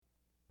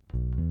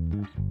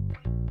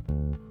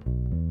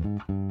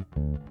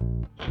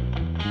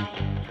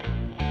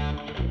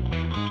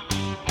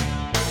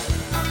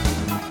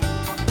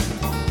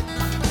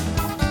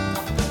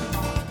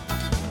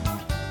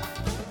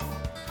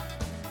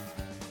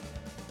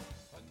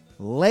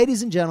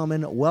Ladies and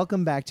gentlemen,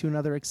 welcome back to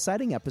another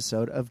exciting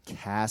episode of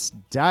Cast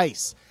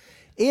Dice.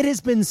 It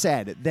has been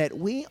said that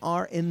we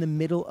are in the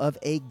middle of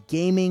a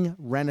gaming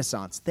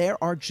renaissance.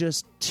 There are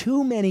just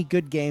too many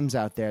good games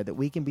out there that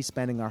we can be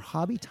spending our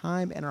hobby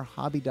time and our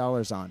hobby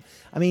dollars on.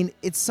 I mean,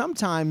 it's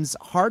sometimes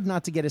hard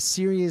not to get a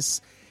serious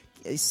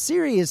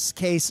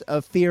case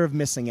of fear of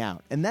missing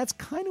out. And that's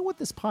kind of what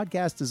this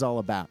podcast is all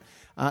about.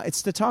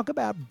 It's to talk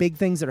about big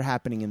things that are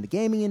happening in the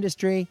gaming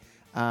industry,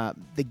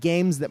 the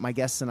games that my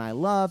guests and I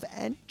love,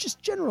 and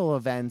just general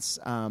events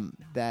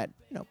that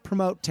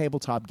promote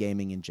tabletop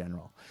gaming in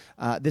general.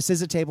 This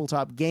is a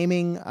tabletop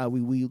gaming.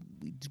 We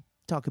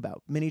talk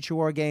about miniature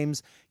war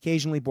games,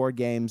 occasionally board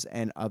games,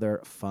 and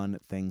other fun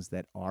things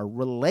that are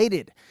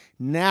related.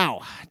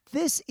 Now,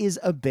 this is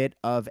a bit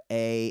of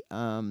a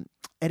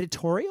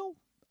editorial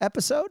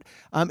episode.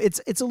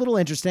 It's a little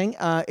interesting.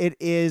 It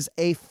is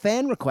a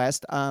fan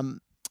request.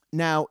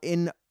 Now,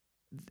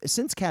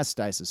 since Cast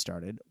Dice has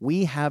started,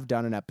 we have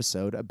done an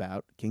episode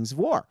about Kings of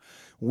War.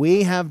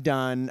 We have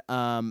done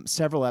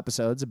several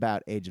episodes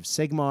about Age of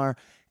Sigmar,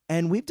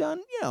 and we've done,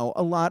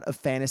 a lot of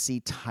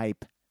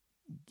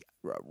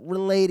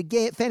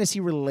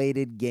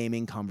fantasy-related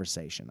gaming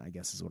conversation, I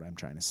guess is what I'm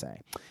trying to say.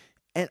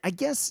 And I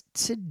guess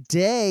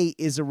today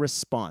is a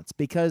response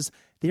because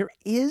there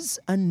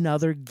is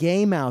another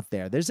game out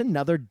there. There's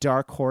another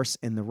dark horse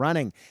in the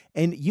running.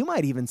 And you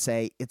might even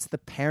say it's the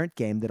parent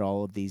game that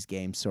all of these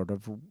games sort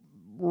of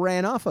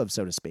ran off of,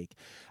 so to speak.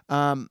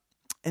 And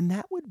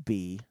that would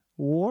be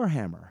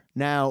Warhammer.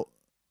 Now,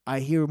 I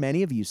hear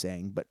many of you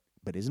saying, but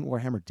isn't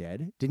Warhammer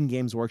dead? Didn't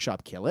Games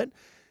Workshop kill it?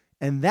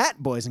 And that,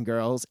 boys and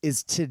girls,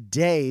 is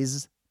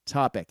today's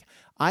topic.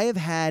 I have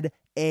had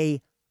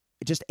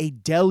just a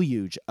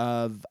deluge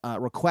of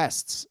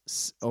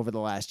requests over the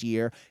last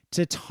year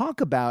to talk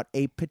about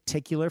a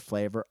particular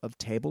flavor of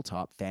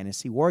tabletop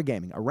fantasy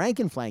wargaming, a rank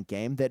and flank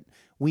game that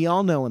we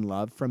all know and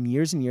love from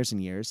years and years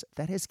and years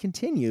that has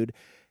continued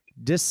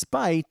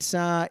despite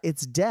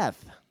its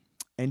death.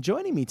 And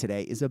joining me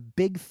today is a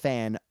big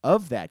fan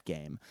of that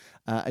game,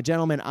 a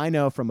gentleman I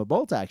know from a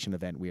Bolt Action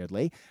event,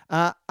 weirdly.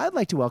 I'd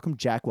like to welcome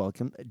Jack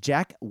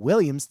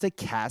Williams to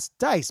Cast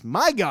Dice.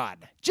 My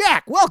God,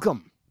 Jack,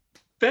 welcome.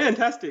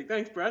 Fantastic.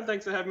 Thanks, Brad.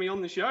 Thanks for having me on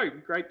the show.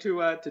 Great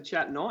to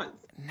chat ninth.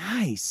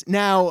 Nice.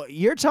 Now,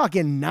 you're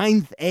talking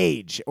ninth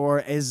age, or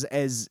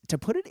as to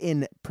put it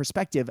in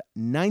perspective,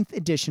 ninth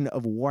edition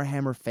of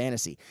Warhammer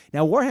Fantasy.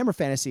 Now, Warhammer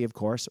Fantasy, of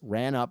course,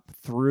 ran up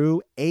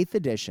through 8th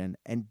edition,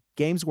 and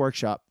Games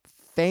Workshop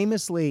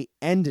famously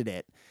ended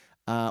it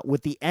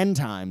with the End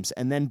Times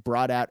and then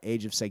brought out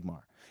Age of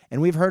Sigmar.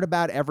 And we've heard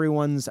about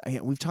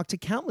we've talked to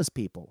countless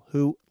people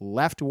who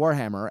left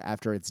Warhammer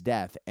after its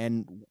death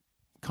and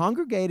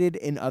congregated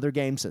in other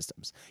game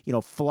systems,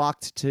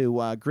 flocked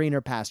to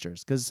greener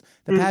pastures because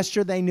the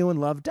pasture they knew and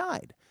loved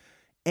died.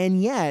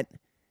 And yet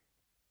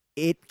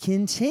it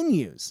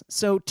continues.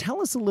 So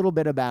tell us a little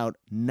bit about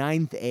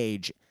Ninth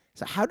Age.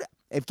 So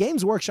if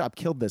Games Workshop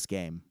killed this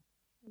game,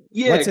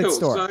 what's its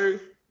story?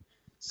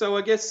 So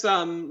I guess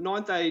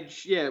Ninth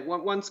Age,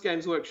 once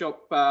Games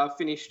Workshop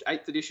finished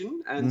 8th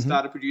edition and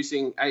started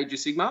producing Age of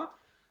Sigmar,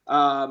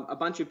 a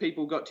bunch of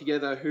people got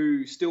together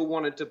who still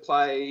wanted to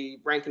play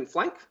rank and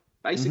flank,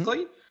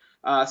 basically.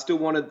 Still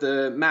wanted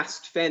the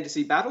massed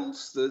fantasy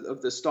battles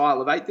of the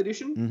style of 8th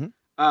edition,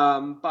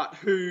 but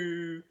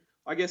who,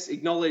 I guess,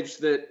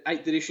 acknowledged that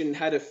 8th edition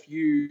had a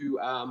few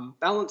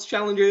balance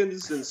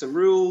challenges and some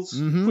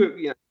rules,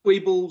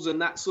 quibbles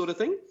and that sort of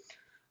thing.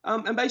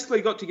 And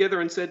basically got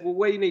together and said, well,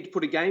 we need to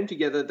put a game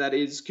together that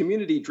is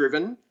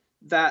community-driven,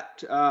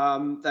 that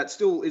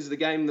still is the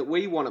game that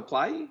we want to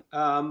play,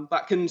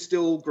 but can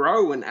still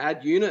grow and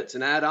add units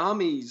and add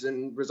armies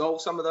and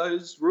resolve some of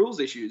those rules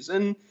issues.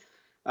 And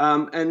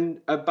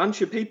a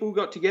bunch of people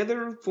got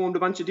together, formed a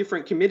bunch of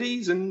different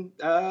committees, and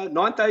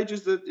Ninth Age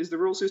is the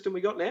rule system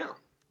we got now.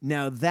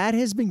 Now, that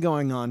has been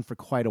going on for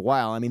quite a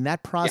while. I mean,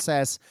 that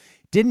process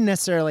didn't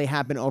necessarily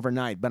happen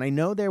overnight, but I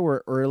know there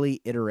were early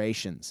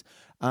iterations.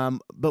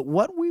 But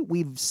what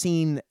we've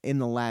seen in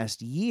the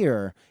last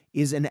year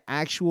is an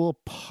actual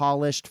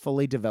polished,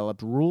 fully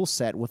developed rule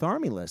set with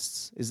army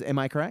lists. Am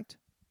I correct?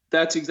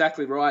 That's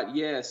exactly right.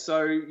 Yeah.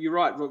 So you're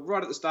right.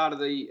 Right at the start of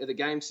the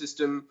game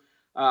system,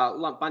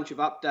 a bunch of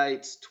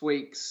updates,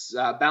 tweaks,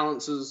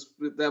 balances.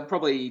 They're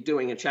probably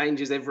doing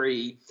changes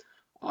every,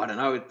 I don't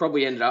know, it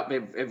probably ended up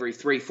every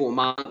 3-4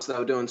 months they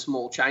were doing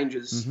small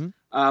changes.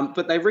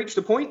 But they reached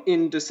a point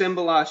in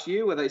December last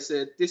year where they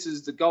said, this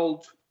is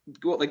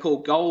what they call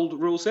gold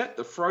rule set,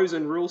 the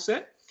frozen rule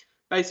set.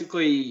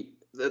 Basically,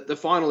 the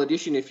final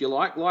edition, if you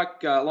like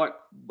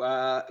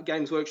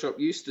Games Workshop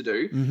used to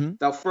do.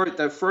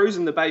 They've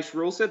frozen the base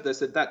rule set. They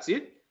said, that's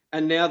it.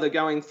 And now they're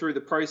going through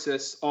the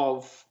process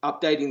of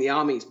updating the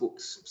armies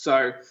books.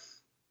 So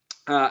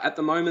at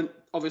the moment,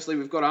 obviously,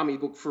 we've got army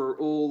book for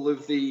all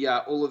of the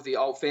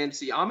old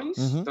fantasy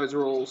armies. Those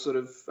are all sort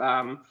of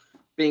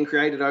being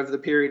created over the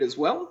period as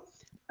well.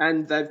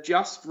 And they've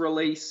just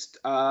released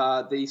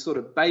the sort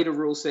of beta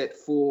rule set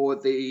for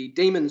the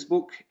Demons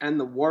book and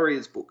the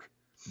Warriors book.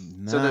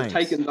 Nice. So they've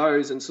taken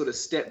those and sort of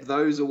stepped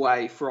those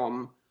away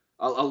from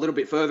a little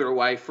bit further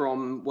away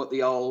from what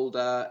the old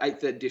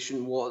 8th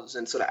edition was,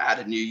 and sort of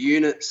added new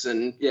units,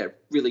 and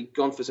really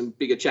gone for some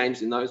bigger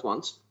changes in those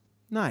ones.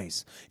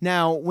 Nice.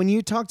 Now, when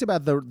you talked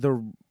about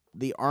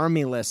the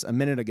army list a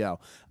minute ago,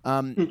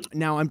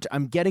 now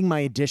I'm getting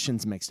my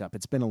editions mixed up.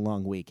 It's been a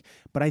long week,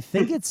 but I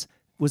think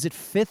was it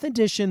 5th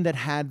edition that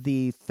had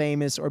the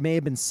famous, or may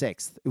have been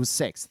 6th? It was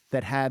 6th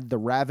that had the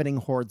Ravening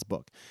Hordes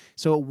book.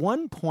 So at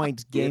one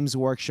point, Games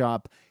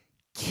Workshop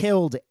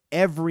killed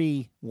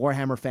every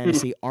Warhammer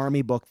Fantasy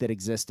army book that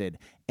existed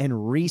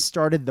and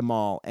restarted them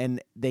all.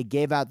 And they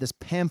gave out this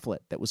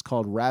pamphlet that was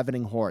called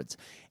Ravening Hordes.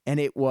 And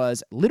it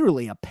was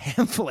literally a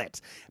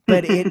pamphlet,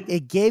 but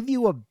it gave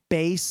you a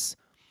base,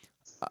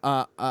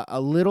 a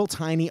little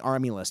tiny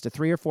army list, a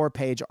 3 or 4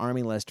 page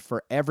army list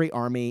for every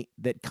army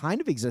that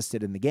kind of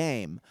existed in the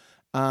game.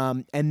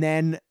 And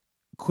then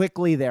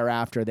quickly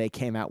thereafter, they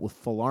came out with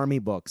full army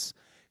books.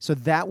 So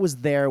that was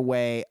their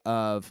way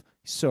of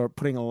sort of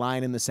putting a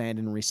line in the sand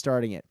and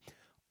restarting it.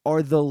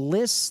 Are the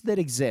lists that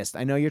exist,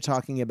 I know you're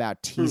talking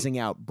about teasing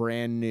out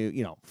brand new,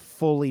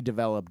 fully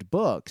developed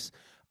books,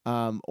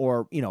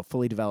 or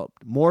fully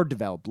developed, more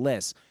developed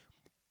lists.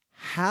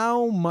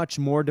 How much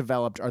more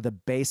developed are the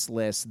base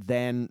lists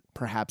than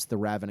perhaps the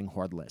Ravening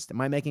Horde list?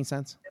 Am I making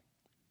sense?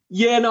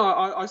 Yeah, no,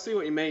 I see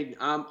what you mean.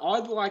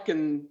 I'd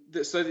liken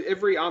so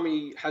every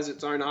army has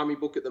its own army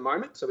book at the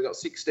moment. So we've got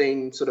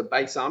 16 sort of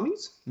base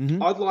armies.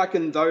 Mm-hmm. I'd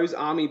liken those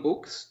army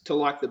books to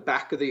like the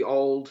back of the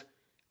old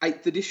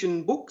 8th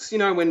edition books.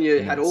 When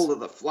you had all of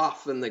the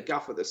fluff and the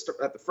guff at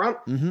the front,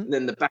 and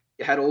then the back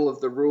you had all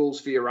of the rules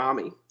for your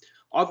army.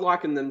 I'd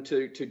liken them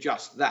to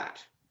just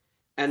that.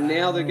 And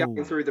now they're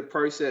going through the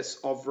process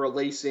of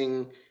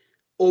releasing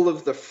all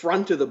of the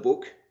front of the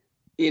book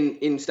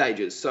in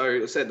stages.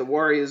 So I said the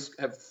warriors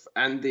have,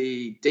 and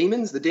the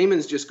demons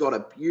just got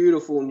a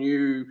beautiful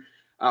new,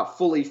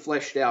 fully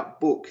fleshed out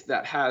book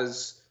that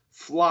has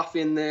fluff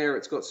in there.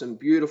 It's got some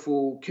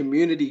beautiful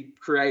community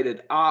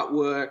created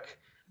artwork.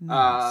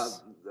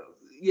 Nice.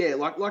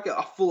 Like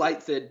a full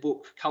 8th ed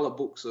book, color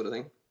book sort of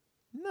thing.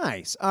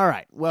 Nice. All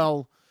right.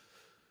 Well,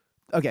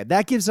 okay,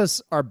 that gives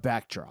us our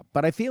backdrop,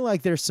 but I feel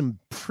like there's some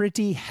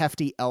pretty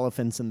hefty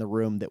elephants in the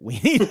room that we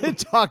need to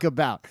talk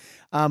about.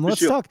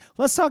 Let's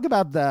talk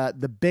about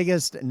the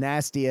biggest,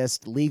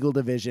 nastiest legal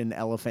division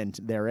elephant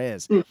there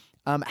is.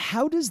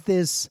 How does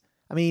this?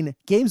 I mean,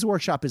 Games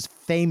Workshop is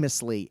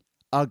famously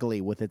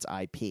ugly with its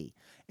IP,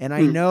 and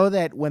I know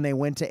that when they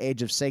went to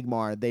Age of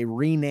Sigmar, they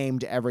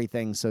renamed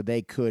everything so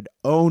they could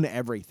own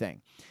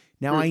everything.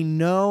 Now I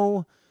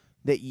know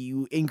that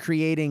you, in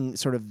creating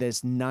sort of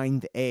this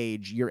 9th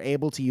age, you're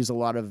able to use a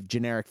lot of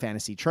generic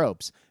fantasy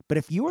tropes. But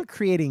if you are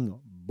creating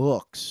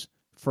books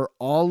for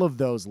all of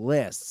those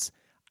lists,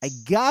 I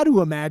got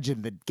to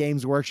imagine that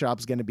Games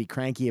Workshop's going to be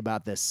cranky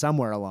about this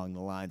somewhere along the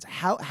lines.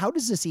 How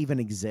does this even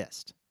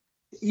exist?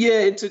 Yeah,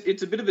 it's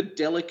a bit of a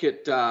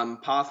delicate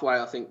pathway,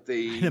 I think.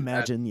 I can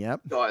imagine,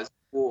 guys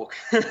walk.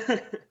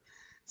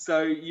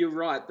 So you're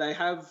right. They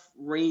have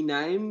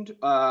renamed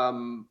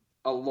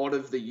a lot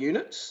of the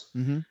units,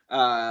 and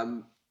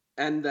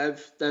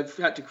they've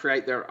had to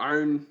create their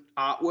own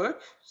artwork,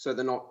 so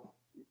they're not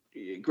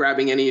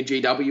grabbing any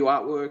GW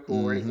artwork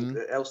or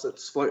anything else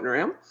that's floating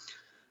around.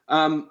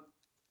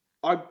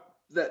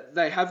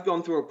 They have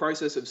gone through a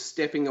process of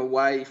stepping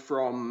away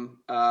from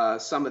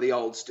some of the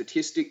old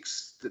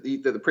statistics that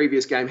the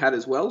previous game had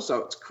as well.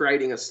 So it's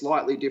creating a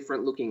slightly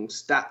different looking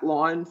stat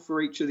line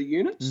for each of the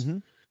units.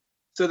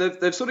 So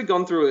they've sort of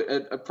gone through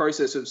a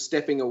process of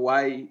stepping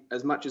away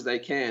as much as they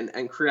can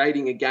and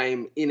creating a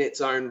game in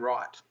its own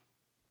right.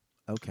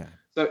 Okay.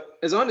 So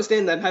as I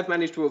understand, they have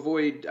managed to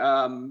avoid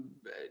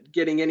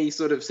getting any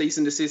sort of cease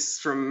and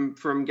desist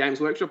from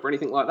Games Workshop or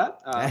anything like that.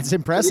 That's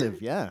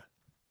impressive, yeah.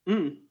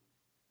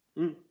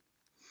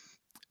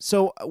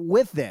 So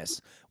with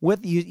this,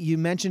 you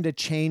mentioned a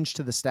change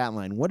to the stat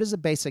line. What does a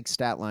basic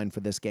stat line for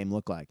this game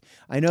look like?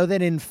 I know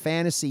that in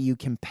fantasy you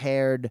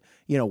compared,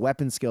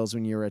 weapon skills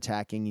when you were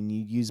attacking, and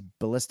you use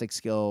ballistic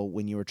skill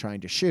when you were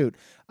trying to shoot.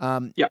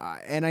 And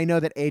I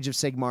know that Age of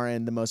Sigmar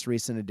in the most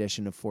recent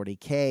edition of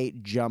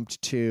 40K jumped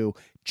to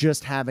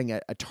just having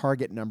a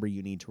target number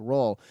you need to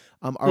roll.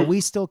 Are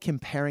we still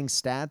comparing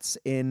stats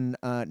in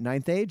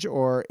 9th Age,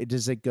 or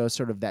does it go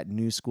sort of that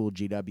new school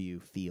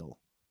GW feel?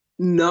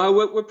 No,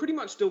 we're pretty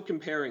much still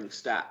comparing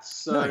stats.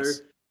 So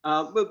nice.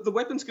 The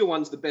weapon skill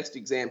one's the best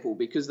example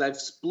because they've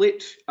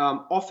split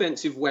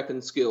offensive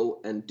weapon skill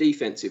and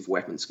defensive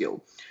weapon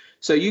skill.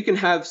 So you can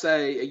have,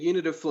 say, a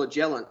unit of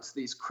flagellants,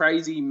 these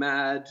crazy,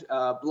 mad,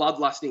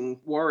 bloodlusting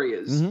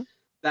warriors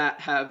that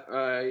have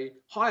a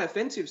high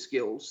offensive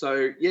skill.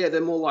 So,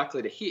 they're more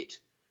likely to hit,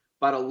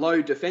 but a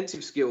low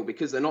defensive skill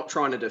because they're not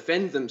trying to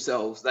defend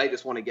themselves. They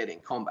just want to get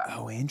in combat.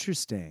 Oh,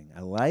 interesting.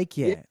 I like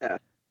it. Yeah.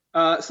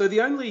 So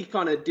the only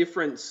kind of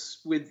difference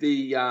with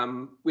the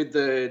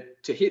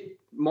to hit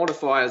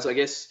modifiers, I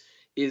guess,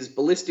 is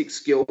ballistic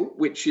skill,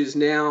 which is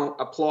now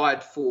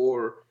applied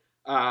for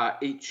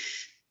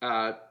each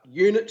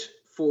unit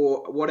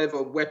for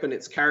whatever weapon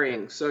it's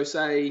carrying. So,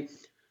 say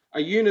a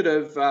unit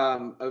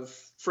of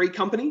Free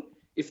Company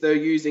if they're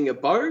using a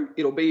bow,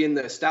 it'll be in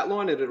the stat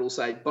line and it'll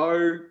say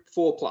bow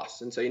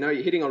 4+. And so, you're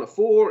hitting on a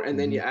 4 and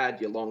then you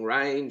add your long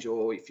range,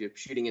 or if you're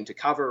shooting into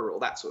cover or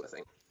that sort of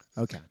thing.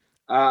 Okay.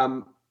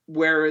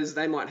 Whereas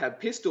they might have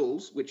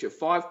pistols, which are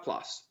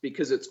 5+,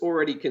 because it's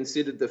already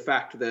considered the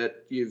fact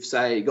that you've,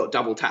 say, got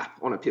double tap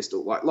on a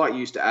pistol, like you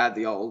used to add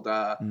the old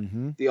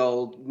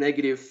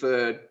negative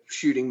for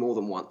shooting more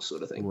than once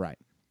sort of thing. Right.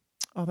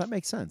 Oh, that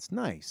makes sense.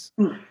 Nice.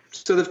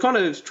 So they've kind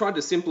of tried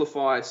to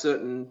simplify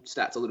certain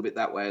stats a little bit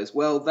that way as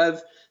well.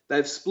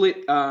 They've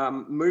split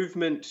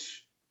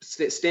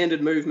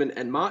standard movement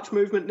and march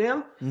movement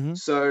now.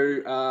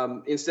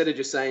 So instead of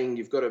just saying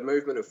you've got a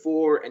movement of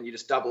 4 and you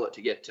just double it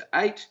to get to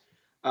 8,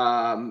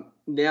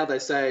 now they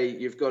say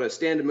you've got a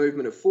standard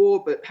movement of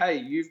 4, but hey,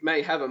 you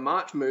may have a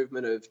march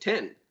movement of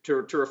 10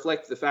 to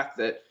reflect the fact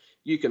that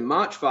you can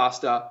march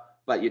faster,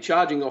 but you're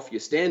charging off your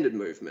standard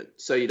movement,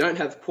 so you don't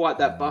have quite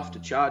that buff to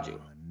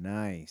charging.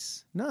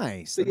 Nice. So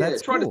yeah,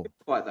 That's trying cool. to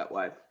simplify it that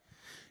way.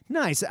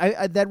 Nice.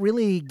 I that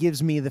really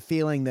gives me the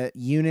feeling that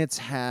units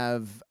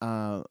have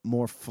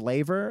more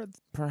flavor,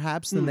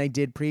 perhaps, than they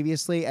did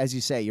previously. As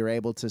you say, you're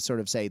able to sort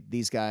of say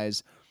these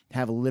guys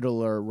have a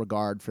littler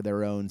regard for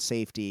their own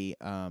safety,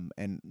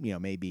 and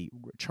maybe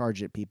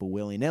charge at people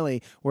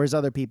willy-nilly, whereas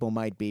other people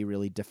might be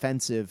really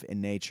defensive in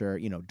nature.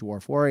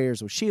 Dwarf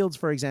warriors with shields,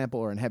 for example,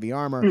 or in heavy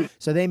armor,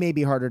 so they may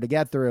be harder to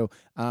get through,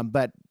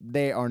 but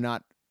they are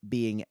not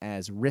being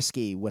as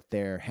risky with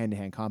their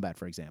hand-to-hand combat,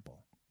 for example.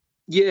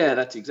 Yeah,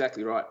 that's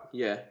exactly right.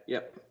 Yeah,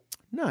 yep.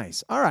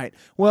 Nice. All right.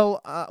 Well,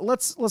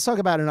 let's talk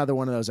about another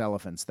one of those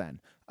elephants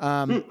then.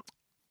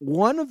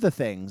 One of the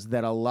things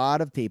that a lot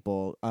of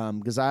people,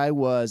 because I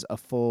was a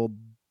full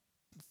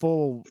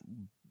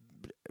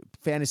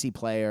fantasy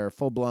player,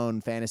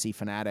 full-blown fantasy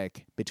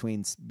fanatic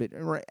between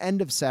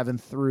end of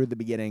 7th through the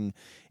beginning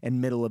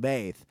and middle of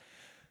 8th.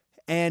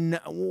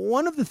 And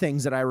one of the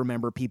things that I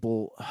remember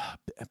people,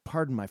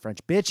 pardon my French,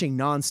 bitching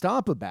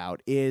nonstop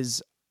about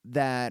is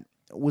that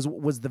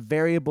was the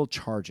variable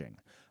charging,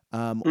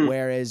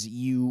 whereas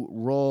you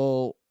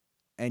roll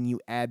and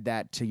you add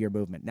that to your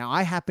movement. Now,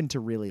 I happen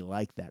to really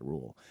like that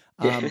rule.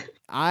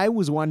 I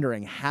was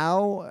wondering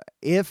how,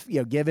 if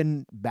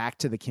given back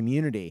to the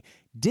community,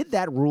 did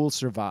that rule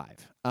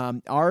survive?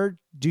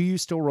 Do you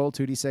still roll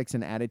 2d6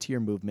 and add it to your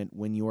movement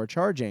when you are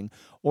charging,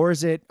 or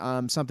is it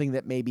something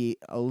that may be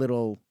a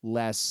little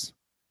less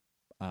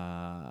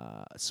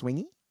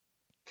swingy?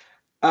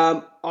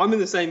 I'm in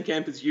the same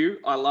camp as you.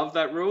 I love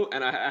that rule,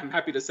 and I'm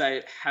happy to say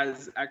it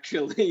has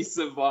actually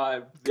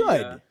survived.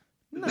 Good.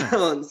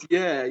 Balance.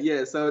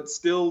 Yeah. So it's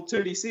still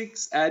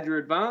 2d6, add your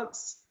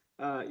advance.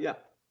 Yeah.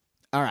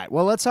 All right.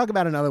 Well, let's talk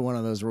about another one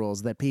of those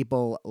rules that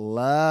people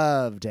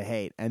love to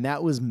hate, and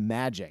that was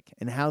magic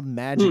and how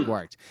magic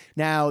worked.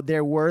 Now,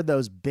 there were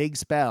those big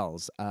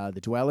spells, the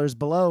Dwellers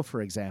Below,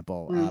 for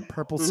example,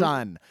 Purple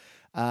Sun,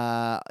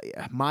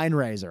 Mind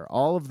Razor,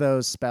 all of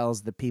those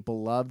spells that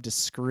people love to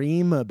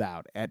scream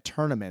about at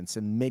tournaments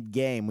and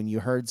mid-game when you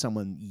heard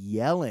someone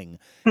yelling.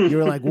 You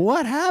were like,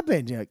 what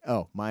happened? You're like,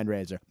 oh, Mind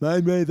Razor.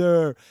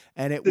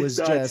 And it was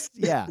just,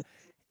 yeah.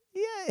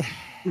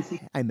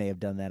 I may have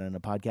done that on a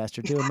podcast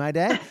or two in my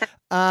day.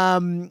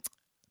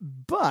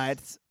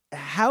 But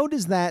how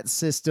does that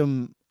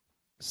system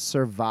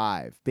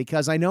survive?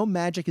 Because I know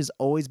magic has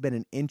always been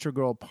an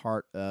integral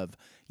part of,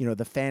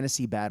 the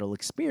fantasy battle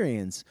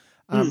experience.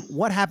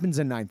 What happens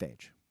in 9th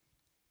Age?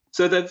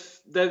 So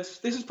this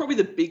is probably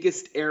the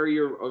biggest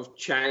area of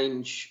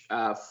change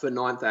for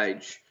 9th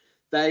Age.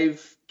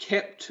 They've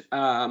kept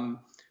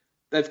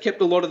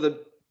a lot of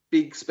the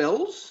big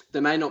spells. They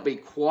may not be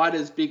quite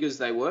as big as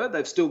they were.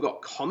 They've still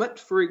got Comet,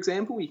 for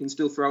example. You can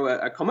still throw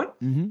a Comet.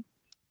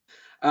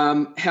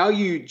 How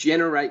you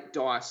generate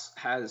dice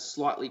has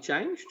slightly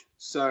changed.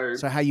 So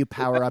how you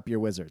power up your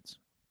wizards.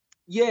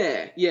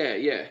 Yeah.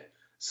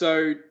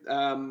 So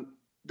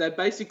they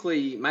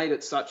basically made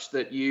it such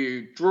that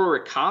you draw a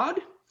card,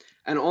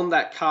 and on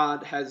that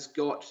card has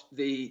got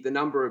the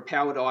number of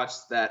power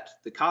dice that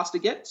the caster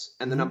gets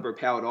and the number of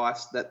power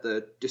dice that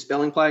the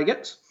dispelling player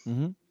gets.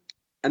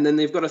 And then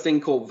they've got a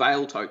thing called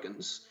Veil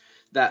tokens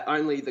that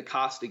only the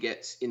caster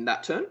gets in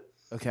that turn.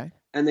 Okay.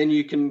 And then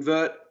you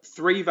convert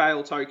 3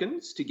 Veil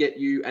tokens to get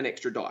you an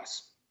extra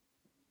dice.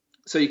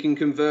 So you can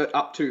convert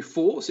up to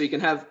 4. So you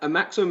can have a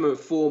maximum of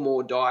 4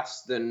 more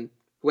dice than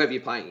whoever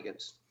you're playing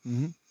against.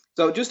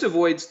 So it just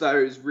avoids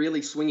those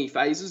really swingy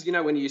phases.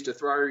 When you used to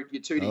throw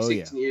your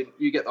 2d6 and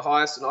you get the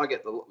highest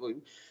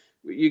and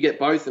you get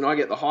both and I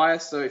get the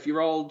highest. So if you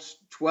rolled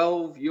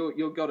 12,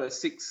 you've got a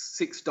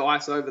six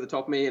dice over the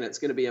top of me, and it's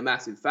going to be a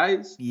massive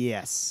phase.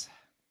 Yes.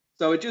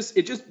 So it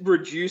just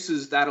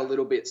reduces that a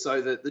little bit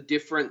so that the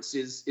difference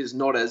is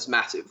not as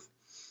massive.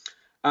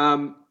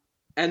 And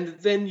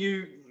then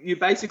you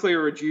basically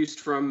are reduced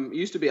from, it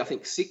used to be, I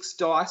think 6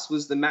 dice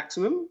was the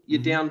maximum.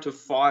 You're down to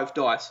 5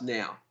 dice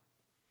now.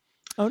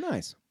 Oh,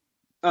 nice.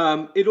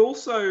 It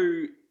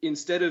also,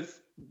 instead of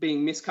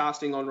being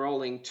miscasting on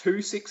rolling 2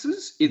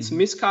 6s, it's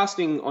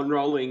miscasting on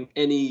rolling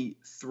any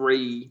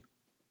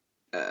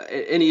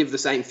of the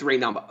same 3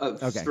 number.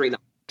 Okay. 3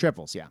 numbers.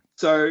 Triples, yeah.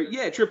 So,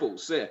 yeah,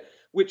 triples, yeah.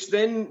 which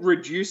then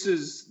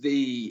reduces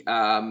the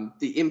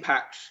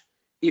impact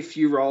if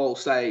you roll,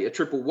 say, a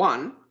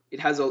 111. It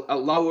has a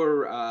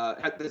lower.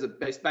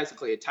 There's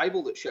basically a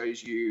table that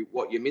shows you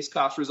what your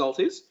miscast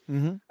result is.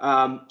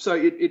 Mm-hmm. So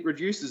it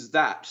reduces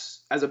that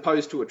as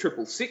opposed to a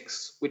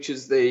 666, which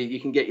is you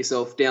can get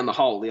yourself down the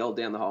hole, the old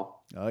down the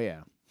hole. Oh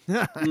yeah.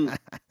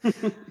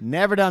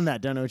 Never done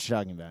that. Don't know what you're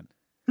talking about.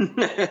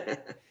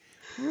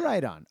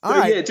 Right on. All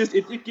right. Yeah, just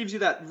it gives you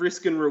that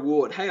risk and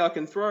reward. Hey, I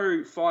can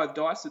throw 5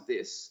 dice at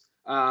this,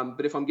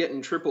 but if I'm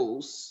getting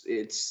triples,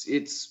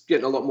 it's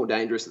getting a lot more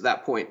dangerous at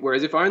that point.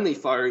 Whereas if I only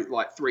throw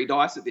like 3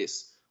 dice at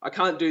this, I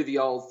can't do the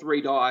old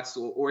 3 dice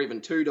or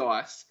even 2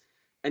 dice,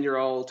 and you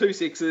roll 2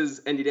 6s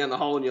and you're down the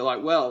hole and you're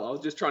like, well, I was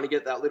just trying to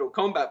get that little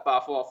combat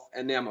buff off,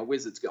 and now my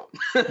wizard's gone.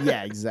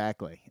 Yeah,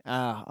 exactly.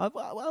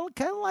 Well,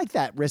 kind of like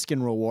that risk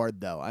and reward,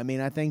 though. I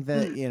mean, I think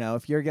that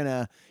if you're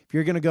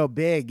gonna go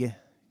big,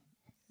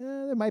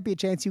 there might be a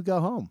chance you go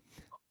home.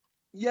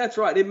 Yeah, that's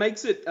right. It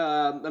makes it,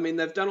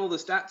 they've done all the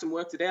stats and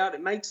worked it out.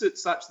 It makes it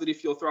such that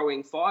if you're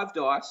throwing 5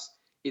 dice,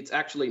 it's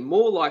actually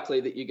more likely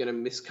that you're going to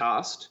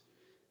miscast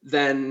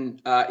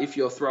than if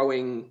you're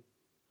throwing,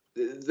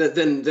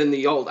 than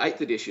the old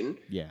 8th edition.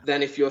 Yeah.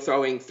 Then if you're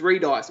throwing 3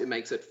 dice, it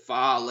makes it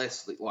far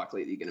less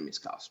likely that you're going to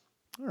miscast.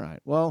 All right.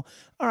 Well,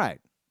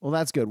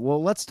 that's good.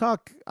 Well, let's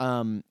talk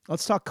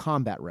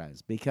combat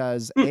res,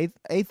 because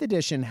 8th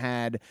edition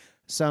had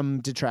some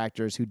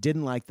detractors who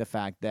didn't like the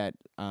fact that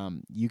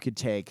you could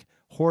take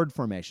horde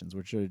formations,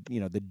 which are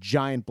the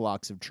giant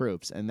blocks of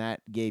troops, and that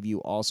gave you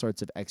all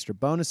sorts of extra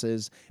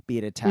bonuses, be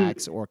it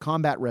attacks or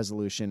combat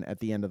resolution at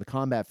the end of the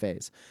combat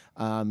phase.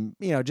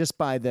 Just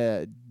by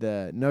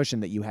the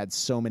notion that you had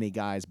so many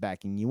guys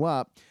backing you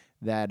up,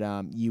 that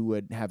you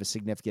would have a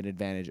significant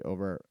advantage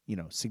over,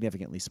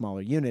 significantly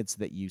smaller units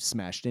that you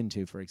smashed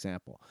into, for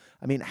example.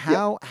 I mean,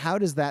 how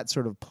does that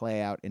sort of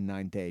play out in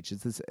 9th Age?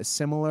 Is this a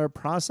similar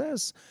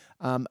process?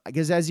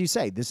 Because as you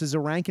say, this is a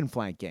rank and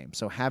flank game,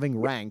 so having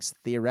ranks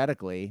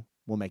theoretically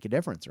will make a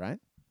difference, right?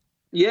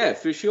 Yeah,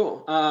 for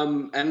sure.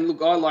 And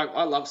look, I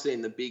love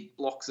seeing the big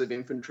blocks of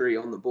infantry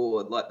on the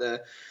board.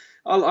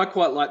 I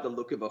quite like the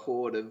look of a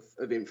horde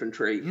of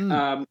infantry.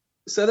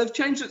 So they've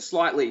changed it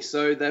slightly.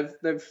 So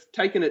they've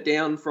taken it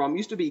down from,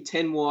 used to be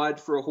 10 wide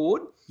for a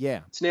horde.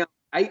 Yeah. It's now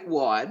 8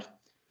 wide,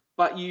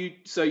 but you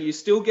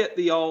still get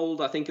the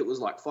old, I think it was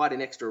like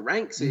fighting extra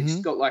ranks. So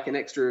you've got like an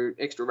extra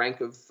rank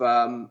of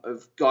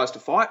guys to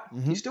fight.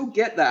 You still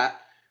get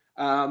that,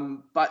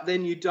 but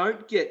then you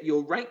don't get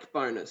your rank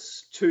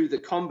bonus to the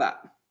combat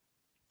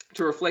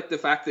to reflect the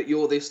fact that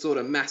you're this sort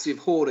of massive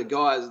horde of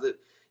guys that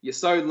you're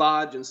so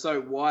large and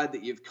so wide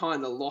that you've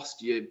kind of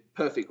lost your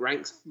perfect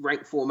rank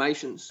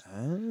formations.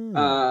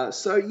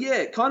 So yeah,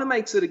 it kind of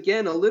makes it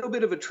again a little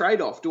bit of a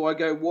trade-off. Do I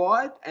go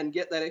wide and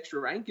get that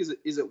extra rank?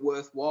 Is it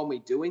worthwhile me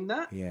doing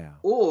that? Yeah.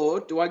 Or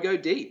do I go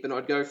deep and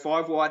I'd go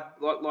 5 wide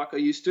like I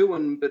used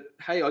to, but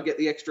hey, I get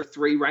the extra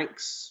 3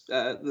 ranks,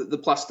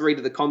 the +3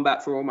 to the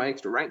combat for all my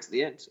extra ranks at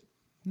the end.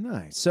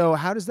 Nice. So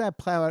how does that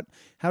play out?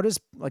 How does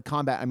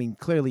combat? I mean,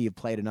 clearly you've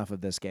played enough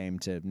of this game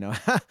to know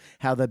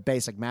how the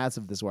basic maths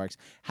of this works.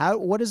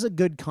 What does a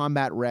good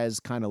combat res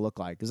kind of look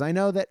like? Because I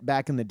know that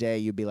back in the day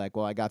you'd be like,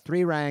 well, I got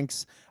 3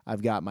 ranks,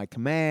 I've got my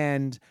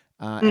command,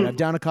 and I've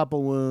done a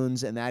couple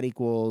wounds, and that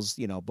equals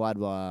blah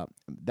blah.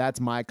 That's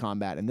my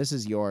combat, and this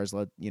is yours.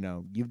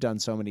 You've done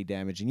so many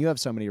damage, and you have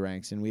so many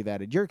ranks, and we've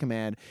added your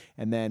command,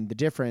 and then the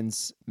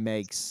difference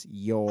makes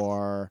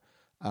your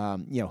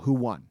who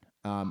won.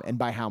 And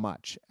by how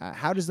much?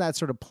 How does that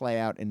sort of play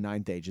out in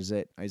 9th Age? Is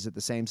it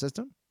the same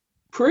system?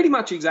 Pretty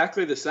much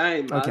exactly the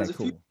same. Okay, there's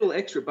cool. A few little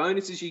extra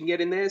bonuses you can get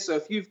in there. So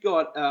if you've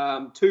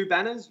got 2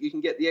 banners, you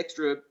can get the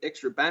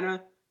extra banner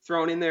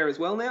thrown in there as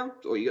well now.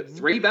 Or you got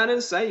 3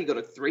 banners, say you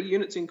got 3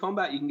 units in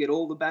combat, you can get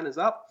all the banners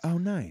up. Oh,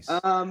 nice.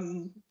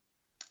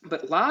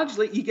 But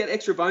largely you get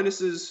extra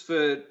bonuses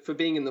for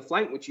being in the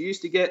flank, which you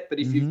used to get. But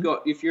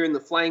if you're in the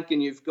flank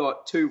and you've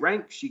got 2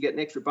 ranks, you get an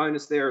extra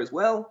bonus there as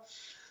well.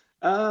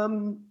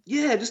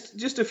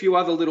 Just a few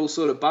other little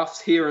sort of buffs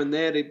here and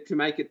there to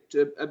make it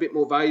a bit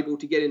more valuable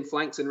to get in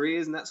flanks and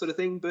rears and that sort of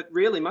thing, but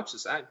really much the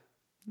same.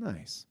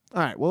 Nice.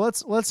 All right. Well,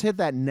 let's hit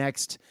that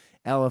next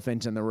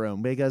elephant in the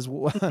room, because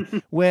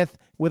with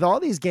all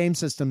these game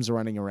systems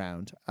running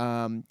around,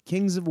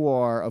 Kings of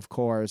War, of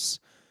course,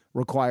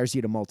 requires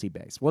you to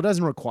multi-base. Well, it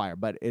doesn't require,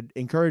 but it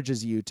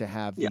encourages you to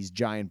have these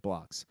giant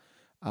blocks.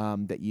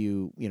 That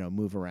you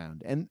move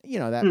around, and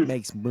that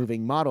makes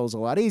moving models a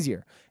lot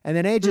easier. And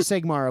then Age of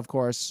Sigmar, of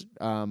course,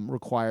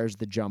 requires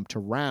the jump to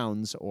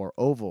rounds or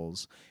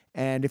ovals.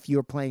 And if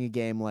you're playing a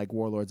game like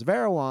Warlords of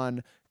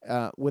Erewhon,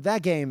 with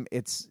that game,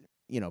 it's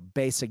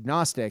base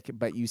agnostic,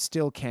 but you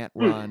still can't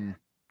run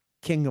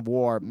King of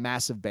War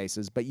massive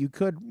bases, but you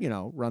could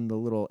run the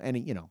little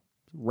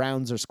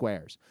rounds or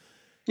squares.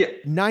 Yeah.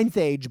 9th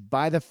Age,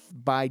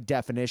 by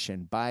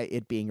definition, by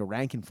it being a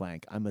rank and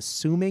flank, I'm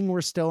assuming we're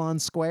still on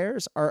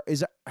squares.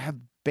 Have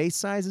base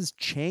sizes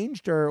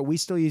changed, or are we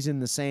still using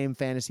the same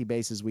fantasy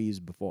bases we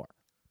used before?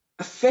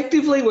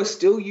 Effectively, we're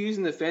still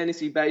using the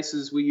fantasy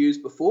bases we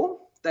used before.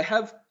 they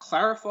have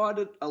clarified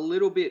it a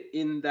little bit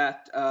in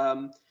that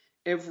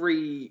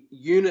every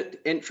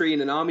unit entry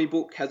in an army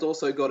book has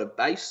also got a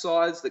base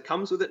size that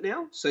comes with it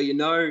now. So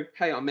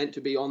hey, I'm meant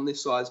to be on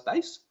this size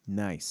base.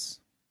 Nice.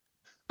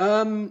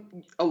 A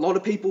lot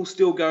of people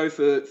still go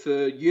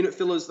for unit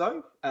fillers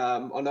though.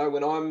 I know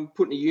when I'm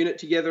putting a unit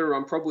together,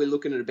 I'm probably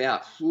looking at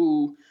about,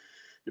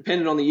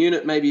 depending on the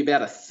unit, maybe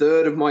about a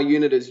third of my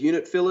unit as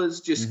unit fillers,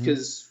 just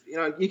because,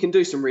 you can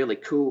do some really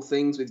cool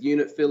things with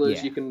unit fillers.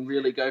 Yeah. You can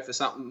really go for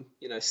something,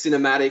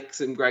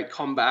 cinematics and great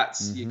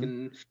combats. You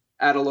can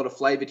add a lot of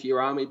flavor to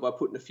your army by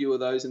putting a few of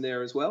those in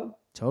there as well.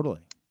 Totally.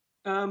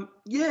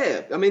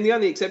 Yeah. I mean, the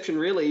only exception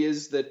really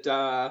is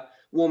that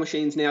War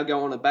Machines now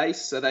go on a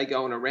base, so they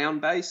go on a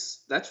round base.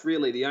 That's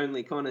really the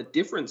only kind of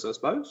difference, I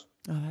suppose.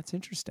 Oh, that's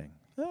interesting.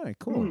 All right,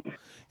 cool.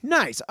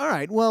 Nice. All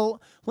right,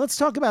 well, let's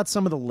talk about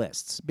some of the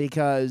lists,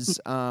 because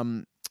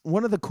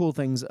one of the cool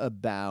things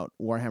about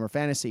Warhammer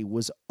Fantasy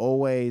was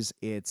always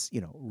its,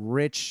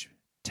 rich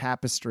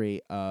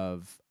tapestry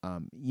of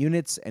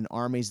units and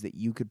armies that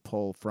you could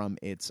pull from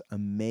its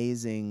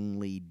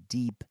amazingly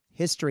deep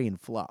history and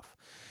fluff.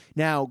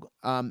 Now,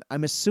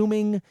 I'm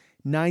assuming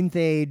Ninth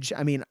Age,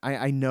 I mean,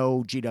 I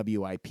know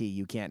GWIP,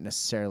 you can't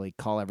necessarily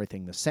call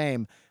everything the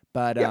same,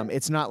 but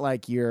it's not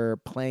like you're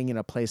playing in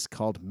a place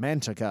called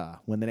Mantica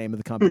when the name of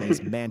the company is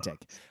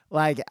Mantic.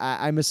 Like,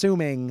 I'm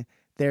assuming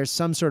there's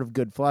some sort of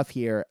good fluff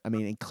here. I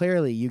mean, and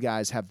clearly you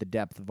guys have the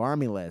depth of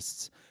army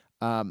lists.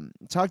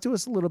 Talk to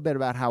us a little bit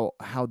about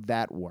how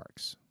that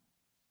works.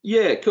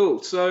 Yeah,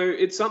 cool. So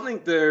it's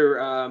something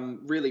they're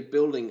really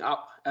building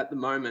up at the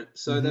moment.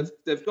 So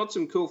they've got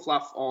some cool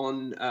fluff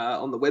on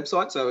the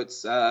website. So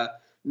it's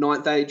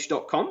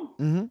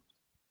ninthage.com.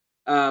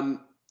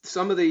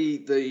 Some of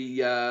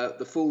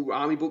the full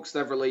army books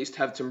they've released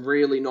have some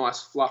really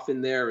nice fluff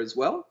in there as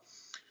well.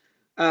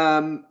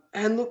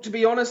 And look, to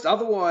be honest,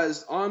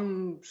 otherwise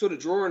I'm sort of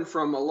drawing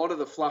from a lot of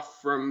the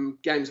fluff from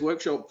Games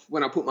Workshop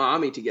when I put my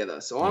army together.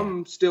 So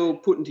I'm still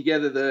putting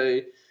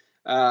together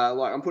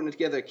I'm putting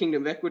together a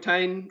Kingdom of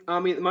Aquitaine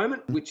army at the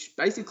moment, which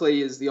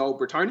basically is the old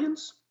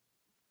Bretonnians.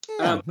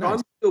 Nice.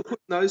 I'm still putting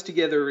those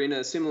together in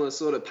a similar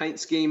sort of paint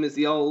scheme as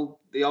the old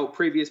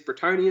previous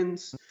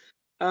Bretonnians.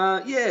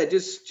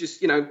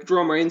 Just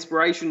draw my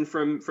inspiration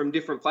from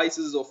different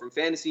places or from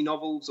fantasy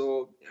novels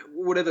or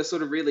whatever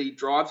sort of really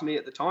drives me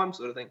at the time,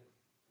 sort of thing.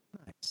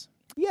 Nice.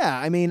 Yeah,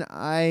 I mean,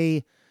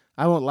 I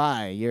won't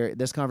lie.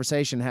 This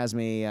conversation has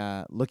me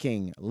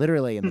looking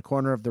literally in the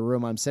corner of the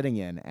room I'm sitting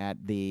in at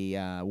the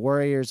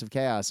Warriors of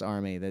Chaos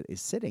army that is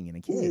sitting in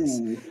a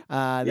case.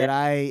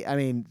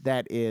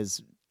 That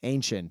is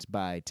ancient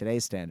by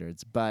today's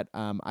standards, but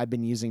I've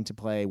been using to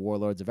play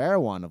Warlords of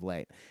Erewhon of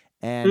late.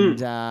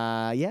 And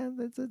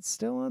it's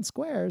still on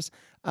squares.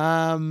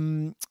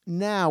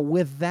 Now,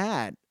 with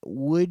that,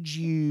 for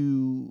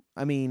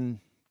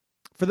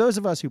those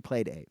of us who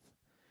played 8th,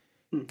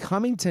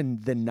 coming to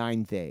the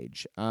Ninth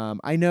Age,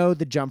 I know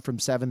the jump from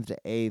 7th to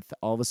 8th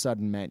all of a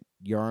sudden meant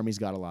your armies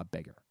got a lot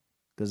bigger,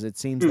 because it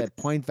seems that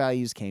point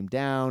values came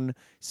down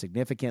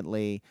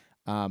significantly.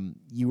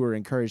 You were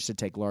encouraged to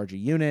take larger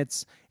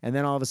units, and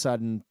then all of a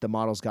sudden the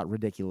models got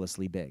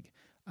ridiculously big.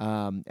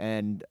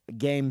 And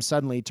game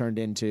suddenly turned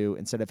into,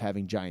 instead of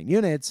having giant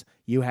units,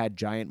 you had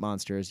giant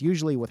monsters,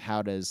 usually with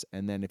howdahs,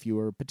 and then if you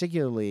were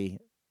particularly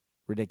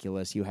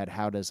ridiculous, you had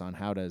howdahs on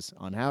howdahs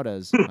on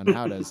howdahs on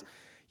howdahs.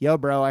 Yo,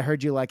 bro, I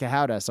heard you like a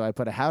howdah, so I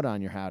put a howdah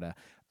on your howdah.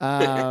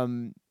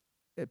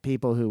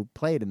 People who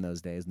played in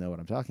those days know what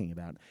I'm talking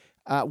about.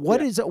 What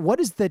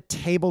does the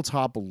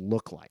tabletop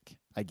look like,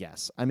 I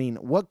guess? I mean,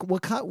 what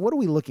are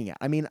we looking at?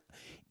 I mean,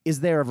 is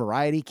there a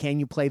variety? Can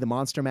you play the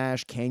Monster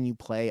Mash? Can you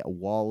play a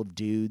wall of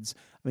dudes?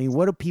 I mean,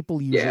 what do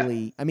people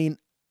usually... Yeah. I mean,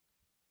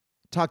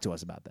 talk to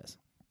us about this.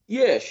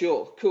 Yeah,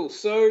 sure. Cool.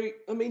 So,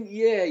 I mean,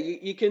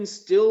 you can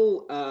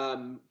still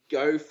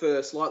go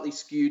for slightly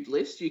skewed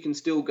lists. You can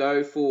still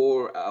go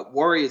for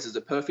Warriors as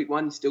a perfect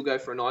one. You still go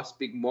for a nice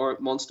big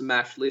Monster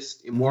Mash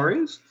list in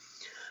Warriors.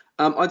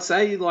 I'd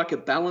say like a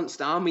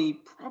balanced army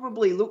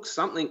probably looks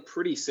something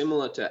pretty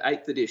similar to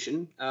 8th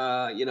edition.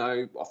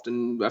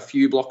 Often a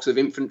few blocks of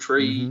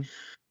infantry.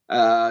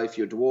 If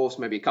you're dwarves,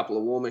 maybe a couple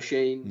of war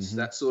machines,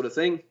 that sort of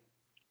thing.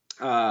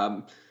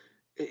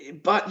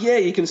 But yeah,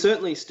 you can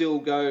certainly still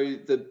go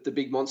the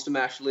big Monster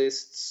Mash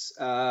lists,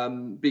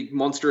 big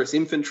monstrous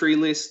infantry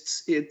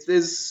lists.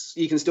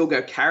 You can still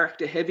go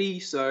character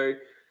heavy, so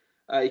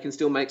you can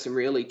still make some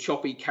really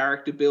choppy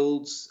character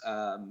builds.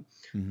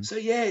 So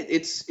yeah,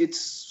 it's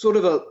sort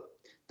of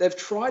they've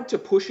tried to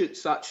push it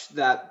such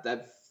that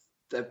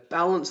they've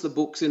balanced the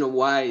books in a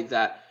way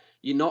that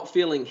you're not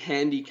feeling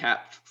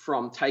handicapped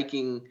from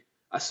taking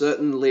a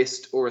certain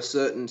list or a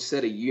certain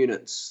set of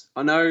units.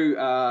 I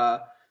know.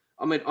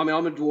 I'm a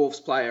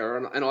Dwarves player,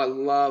 and I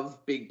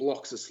love big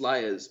blocks of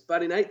Slayers.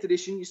 But in 8th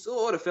edition, you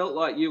sort of felt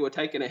like you were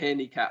taking a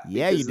handicap.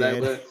 Yeah, you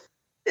did.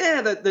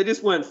 They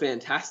just weren't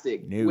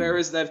fantastic. No.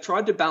 Whereas they've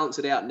tried to balance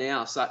it out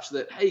now such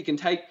that, hey,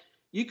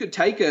 you could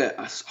take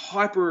a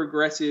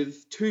hyper-aggressive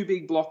 2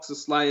 big blocks of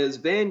Slayers,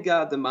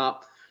 vanguard them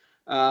up,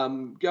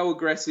 go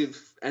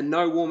aggressive, and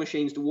no War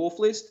Machines Dwarf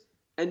list,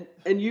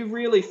 and you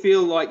really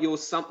feel like you're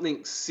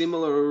something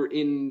similar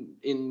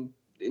in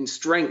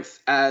strength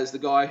as the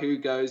guy who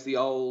goes the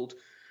old,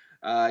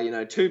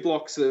 2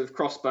 blocks of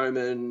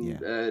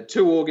crossbowmen,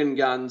 2 organ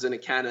guns and a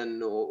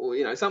cannon,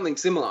 or something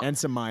similar, and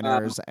some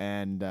miners,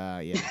 and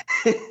yeah.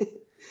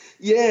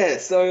 Yeah,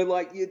 so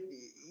like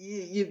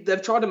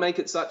they've tried to make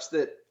it such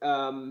that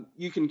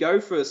you can go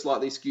for a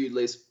slightly skewed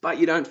list, but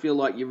you don't feel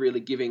like you're really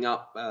giving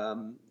up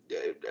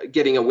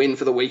getting a win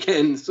for the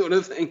weekend sort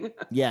of thing.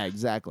 Yeah,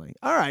 exactly.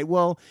 All right.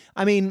 Well,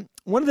 I mean,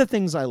 one of the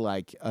things I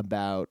like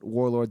about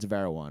Warlords of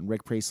Erewhon,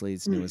 Rick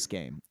Priestley's newest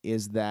game,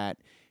 is that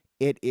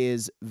it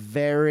is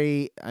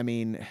very, I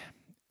mean,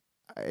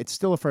 it's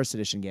still a first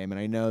edition game, and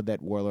I know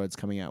that Warlord's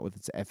coming out with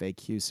its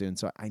FAQ soon,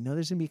 so I know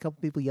there's going to be a couple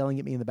people yelling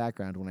at me in the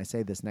background when I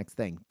say this next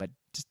thing, but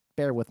just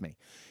bear with me.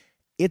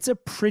 It's a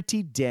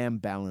pretty damn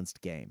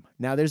balanced game.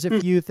 Now, there's a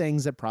few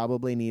things that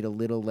probably need a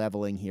little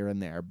leveling here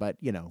and there, but,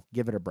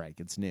 give it a break.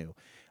 It's new.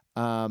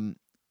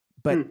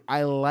 But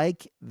I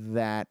like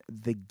that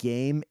the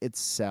game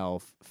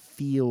itself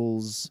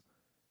feels...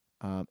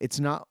 it's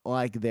not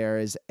like there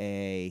is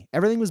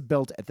everything was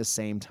built at the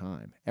same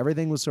time.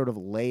 Everything was sort of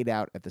laid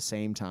out at the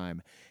same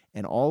time,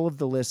 and all of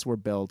the lists were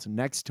built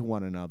next to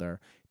one another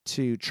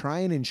to try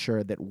and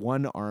ensure that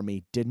one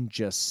army didn't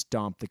just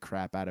stomp the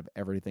crap out of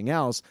everything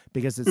else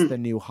because it's the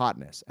new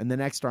hotness. And the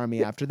next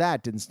army after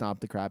that didn't stomp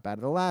the crap out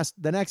of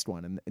the next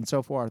one, and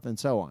so forth and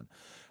so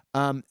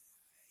on.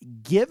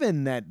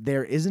 Given that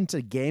there isn't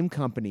a game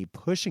company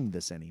pushing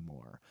this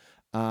anymore,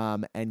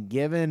 and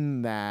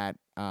given that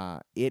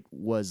it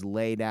was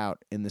laid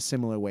out in the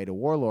similar way to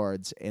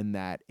Warlords, in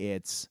that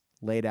it's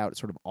laid out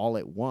sort of all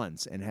at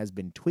once and has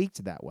been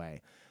tweaked that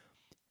way,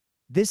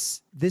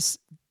 this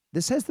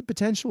has the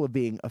potential of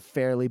being a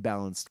fairly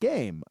balanced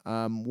game.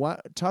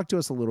 Talk to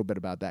us a little bit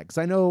about that, because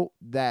I know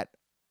that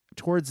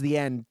towards the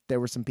end there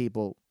were some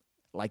people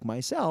like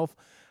myself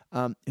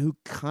who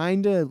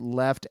kind of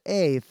left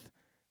 8th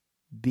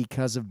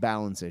because of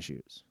balance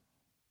issues.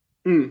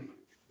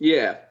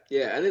 Yeah,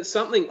 and it's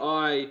something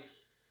I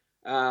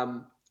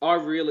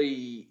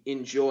really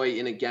enjoy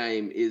in a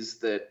game, is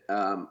that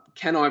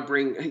can I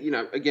bring,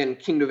 again,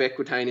 Kingdom of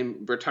Aquitaine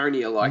in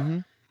Bretonnia, like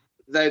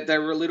they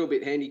were a little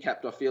bit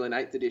handicapped, I feel, in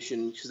 8th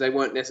edition because they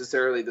weren't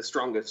necessarily the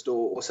strongest,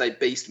 or say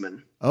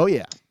Beastmen. Oh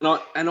yeah,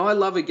 and I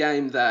love a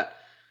game that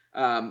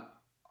I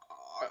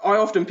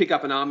often pick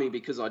up an army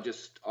because I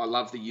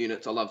love the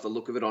units, I love the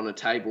look of it on a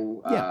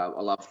table,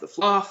 I love the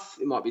fluff,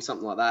 it might be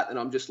something like that, and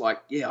I'm just like,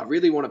 I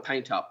really want to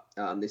paint up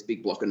this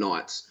big block of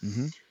knights.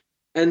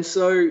 And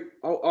so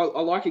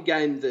I like a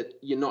game that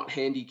you're not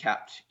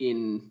handicapped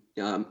in,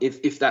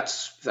 if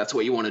that's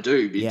what you want to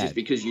do, just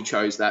because you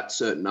chose that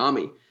certain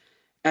army.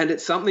 And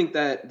it's something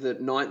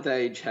that Ninth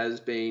Age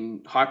has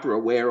been hyper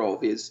aware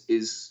of, is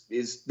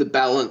the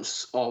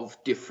balance of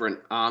different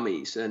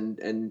armies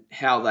and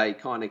how they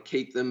kind of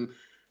keep them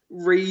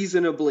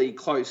reasonably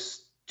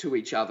close to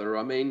each other.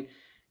 I mean,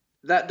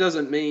 that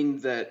doesn't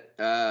mean that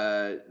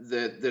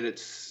that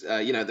it's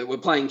that we're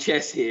playing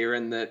chess here,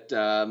 and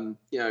that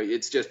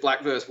it's just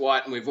black versus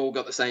white and we've all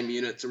got the same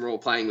units and we're all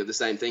playing with the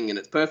same thing and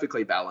it's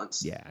perfectly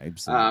balanced. Yeah,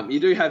 absolutely. You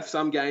do have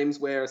some games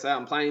where, say,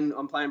 I'm playing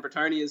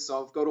Bretonnias,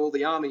 so I've got all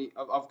the army,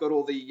 I've got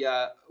all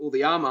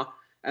the armor,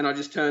 and I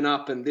just turn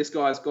up and this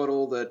guy's got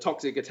all the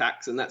toxic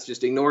attacks and that's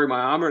just ignoring my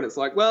armor, and it's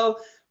like, well,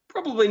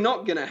 probably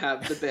not going to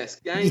have the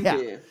best game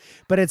here.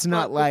 But it's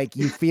not like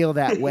you feel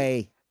that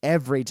way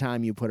every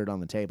time you put it on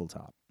the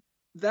tabletop.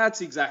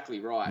 That's exactly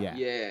right.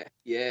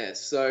 Yeah.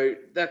 So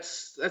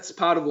that's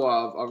part of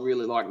why I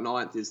really like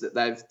Ninth, is that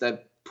they've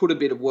put a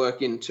bit of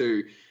work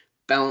into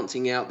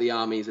balancing out the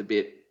armies a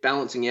bit,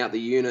 balancing out the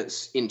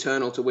units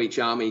internal to each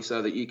army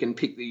so that you can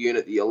pick the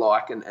unit that you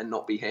like and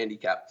not be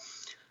handicapped.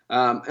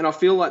 And I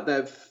feel like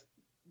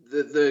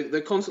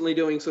they're constantly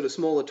doing sort of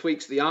smaller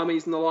tweaks to the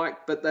armies and the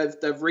like, but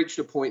they've reached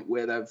a point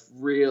where they've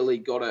really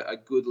got a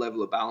good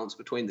level of balance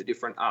between the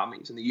different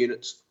armies and the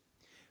units.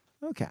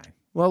 Okay.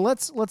 Well,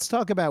 let's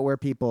talk about where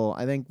people,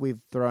 I think we've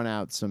thrown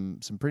out some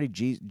pretty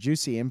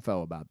juicy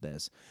info about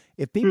this.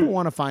 If people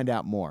want to find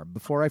out more,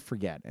 before I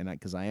forget, and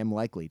because I am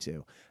likely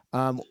to,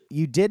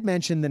 you did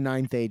mention the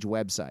Ninth Age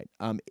website.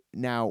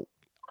 Now,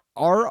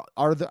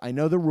 I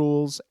know the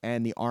rules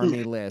and the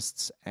army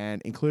lists,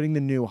 and including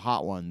the new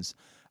hot ones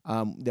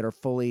that are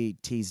fully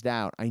teased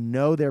out. I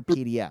know they're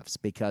PDFs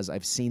because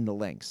I've seen the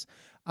links.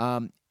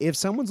 If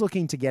someone's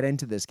looking to get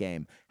into this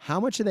game, how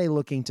much are they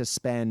looking to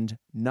spend,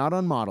 not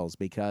on models,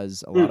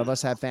 because a lot of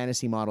us have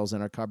fantasy models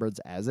in our cupboards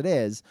as it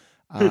is,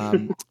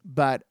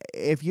 but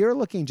if you're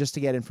looking just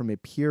to get in from a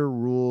pure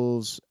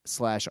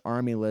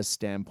rules/army list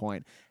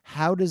standpoint,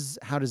 how does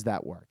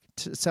that work?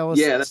 Tell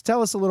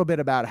us a little bit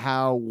about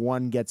how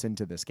one gets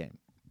into this game.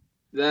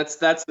 That's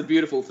the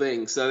beautiful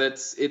thing. So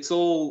it's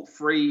all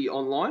free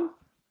online.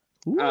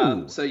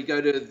 So you go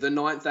to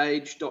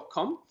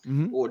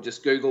theninthage.com or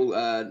just Google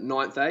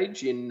Ninth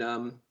Age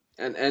and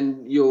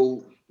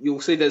you'll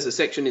see there's a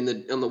section on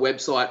the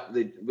website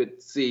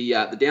with the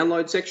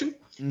download section.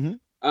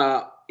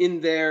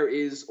 In there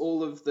is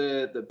all of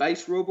the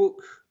base rulebook,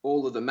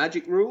 all of the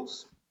magic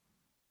rules,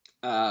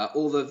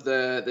 All of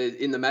the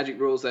in the Magic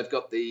rules, they've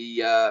got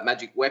the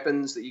magic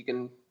weapons that you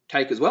can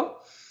take as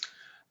well.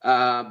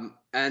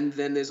 And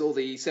then there's all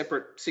the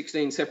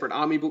 16 separate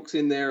army books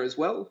in there as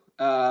well.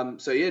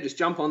 So yeah, just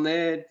jump on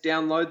there,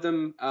 download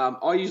them.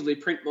 I usually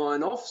print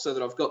mine off so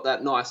that I've got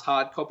that nice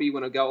hard copy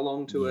when I go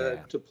along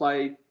to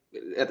play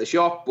at the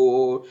shop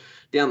or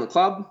down the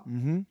club.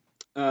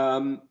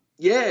 Mm-hmm.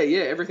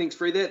 Everything's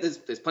free there.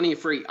 There's plenty of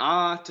free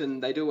art,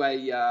 and they do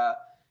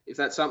if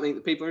that's something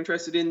that people are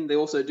interested in, they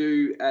also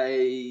do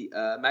a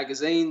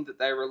magazine that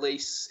they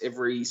release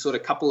every sort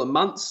of couple of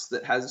months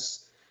that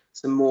has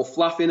some more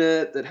fluff in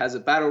it, that has a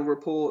battle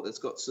report, that's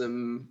got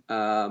some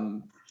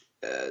other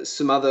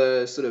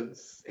sort of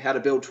how to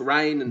build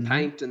terrain and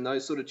paint and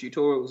those sort of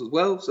tutorials as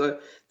well. So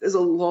there's a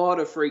lot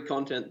of free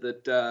content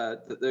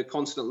that they're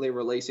constantly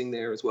releasing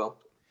there as well.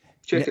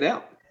 Check it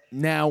out.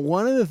 Now,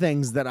 one of the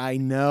things that I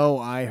know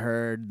I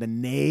heard the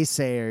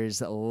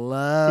naysayers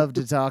love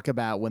to talk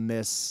about when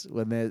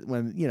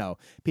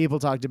people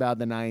talked about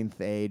the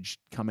Ninth Age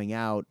coming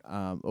out,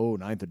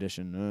 Ninth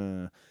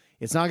Edition,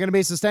 it's not going to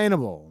be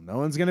sustainable. No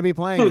one's going to be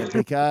playing it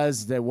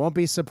because they won't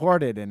be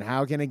supported. And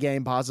how can a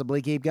game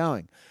possibly keep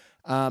going?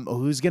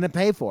 Who's going to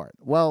pay for it?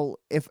 Well,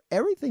 if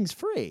everything's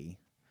free,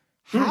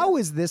 how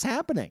is this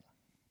happening?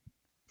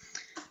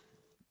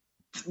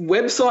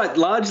 Website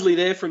largely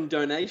there from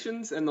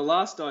donations, and the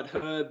last I'd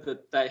heard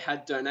that they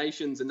had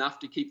donations enough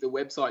to keep the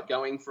website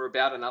going for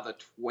about another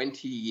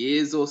 20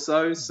 years or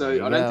so.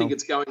 So I don't think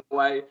it's going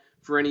away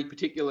for any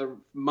particular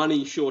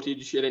money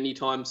shortage at any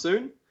time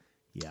soon.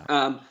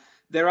 Yeah.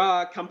 There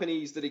are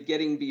companies that are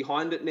getting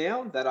behind it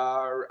now that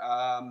are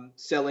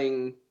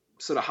selling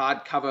sort of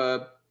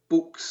hardcover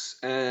books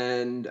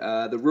and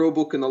the rule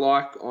book and the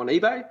like on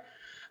eBay.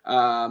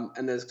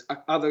 And there's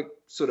other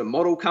sort of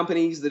model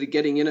companies that are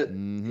getting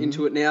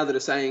into it now that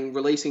are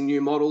releasing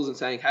new models and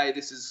saying, hey,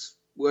 this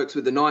works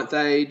with the Ninth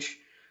Age.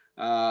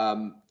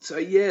 So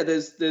yeah,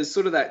 there's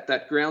sort of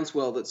that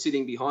groundswell that's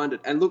sitting behind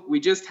it. And look,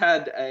 we just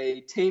had a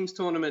teams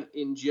tournament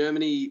in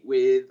Germany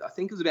with, I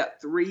think it was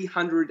about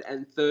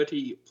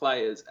 330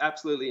 players.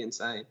 Absolutely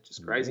insane.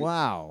 Just crazy.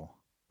 Wow.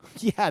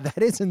 Yeah,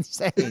 that is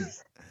insane.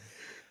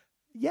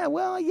 Yeah,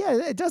 well,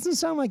 it doesn't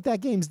sound like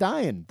that game's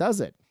dying,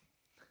 does it?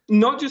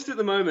 Not just at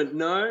the moment.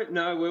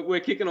 No, we're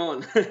kicking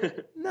on.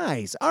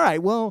 Nice. All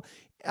right. Well,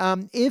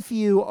 if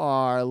you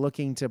are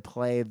looking to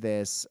play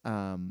this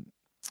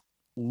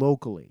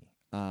locally,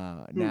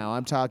 now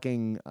I'm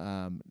talking,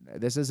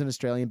 this is an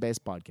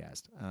Australian-based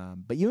podcast,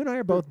 but you and I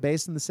are both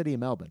based in the city of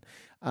Melbourne.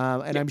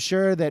 And I'm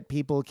sure that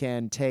people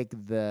can take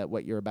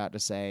what you're about to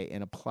say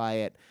and apply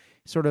it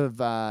sort of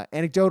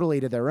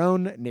anecdotally to their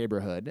own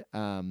neighborhood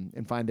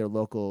and find their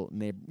local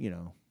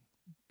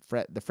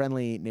the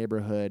friendly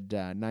neighborhood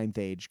Ninth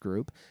Age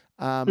group.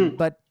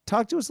 But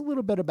talk to us a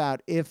little bit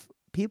about if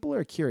people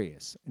are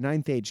curious,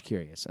 Ninth Age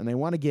curious, and they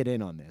want to get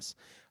in on this.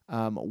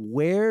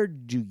 Where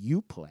do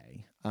you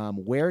play?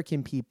 Where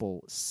can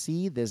people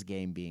see this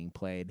game being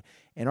played?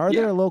 And are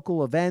there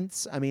local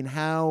events? I mean,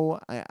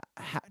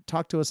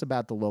 talk to us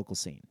about the local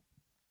scene.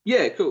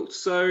 Yeah, cool.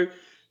 So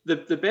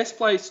the best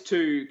place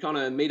to kind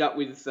of meet up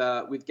with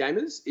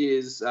gamers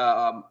is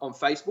on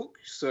Facebook.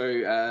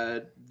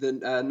 So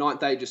the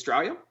Ninth Age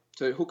Australia.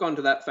 So hook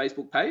onto that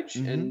Facebook page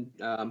and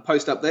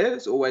post up there.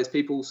 There's always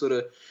people sort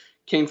of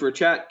keen for a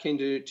chat,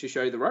 keen to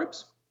show you the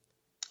ropes.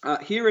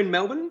 Here in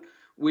Melbourne,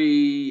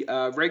 we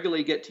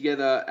regularly get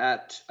together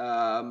at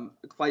a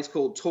place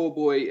called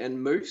Tallboy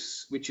and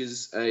Moose, which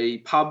is a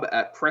pub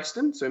at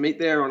Preston. So meet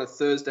there on a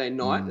Thursday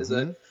night. There's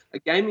a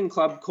gaming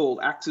club called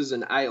Axes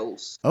and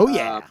Ales. Oh,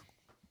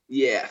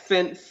 yeah.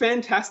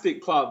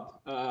 Fantastic club.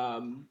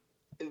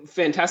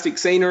 Fantastic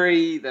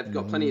scenery. They've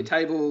got plenty of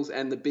tables,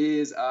 and the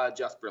beers are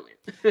just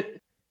brilliant.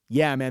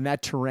 Yeah, man,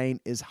 that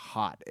terrain is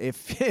hot.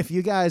 If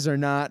you guys are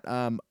not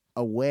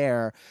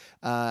aware,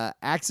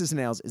 Axes and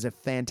Ales is a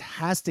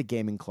fantastic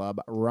gaming club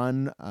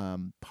run,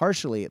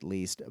 partially at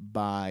least,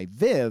 by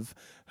Viv,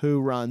 who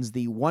runs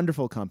the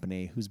wonderful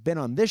company who's been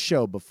on this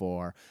show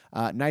before,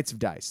 Knights of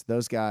Dice.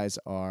 Those guys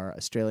are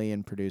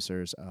Australian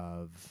producers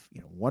of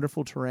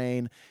wonderful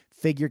terrain,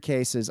 figure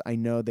cases. I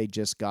know they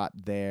just got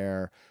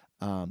their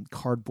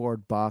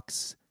cardboard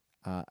box,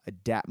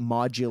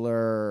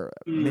 modular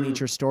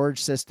miniature storage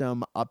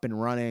system up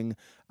and running,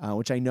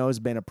 which I know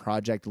has been a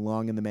project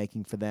long in the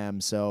making for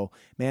them. So,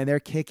 man, they're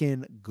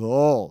kicking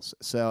goals.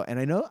 So, and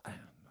I know,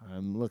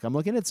 I'm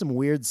looking at some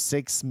weird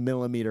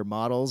 6mm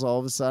models all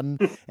of a sudden,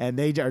 and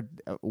they are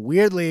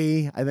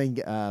weirdly, I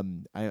think,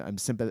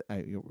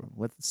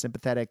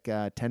 sympathetic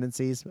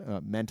tendencies,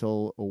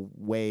 mental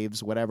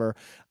waves, whatever.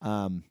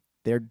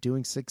 They're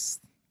doing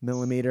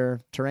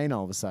 6mm terrain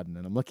all of a sudden,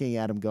 and I'm looking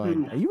at him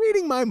going, are you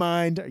reading my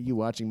mind? Are you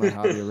watching my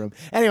hobby room?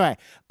 Anyway,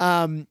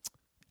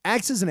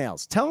 Axes and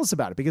Ales, tell us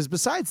about it, because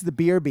besides the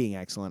beer being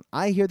excellent,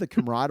 I hear the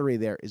camaraderie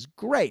there is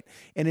great,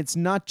 and it's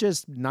not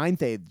just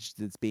Ninth Age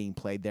that's being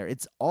played there,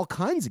 it's all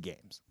kinds of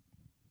games.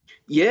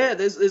 Yeah,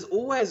 there's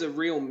always a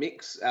real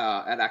mix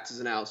at Axes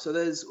and Ales. So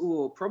there's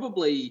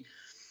probably,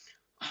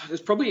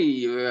 there's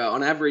probably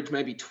on average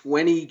maybe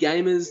 20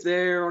 gamers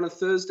there on a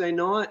Thursday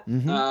night,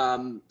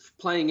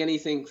 playing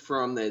anything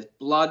from there's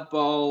Blood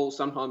Bowl,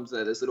 sometimes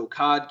there's little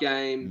card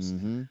games.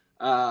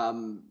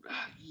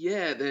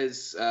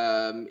 There's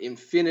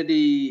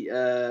Infinity,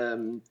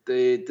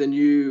 the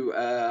new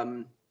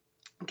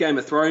Game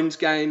of Thrones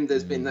game.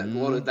 There's been a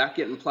lot of that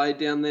getting played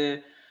down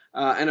there.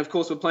 And of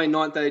course, we're playing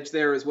Ninth Age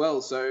there as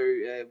well. So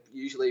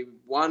usually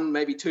 1,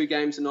 maybe 2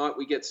 games a night.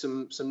 We get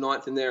some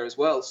Ninth in there as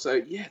well. So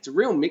yeah, it's a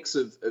real mix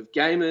of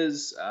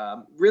gamers.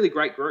 Really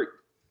great group.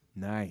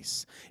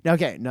 Nice.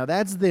 Okay, now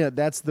that's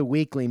the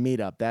weekly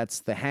meetup.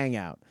 That's the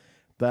hangout.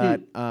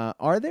 But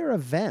are there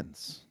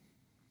events?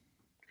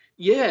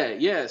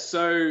 Yeah.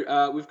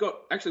 So we've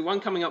got actually one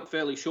coming up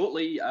fairly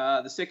shortly,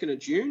 the 2nd of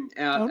June,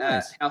 out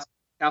at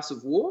House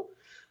of War.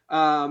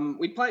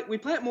 We play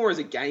it more as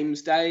a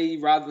games day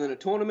rather than a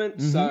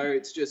tournament. So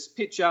it's just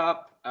pitch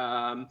up.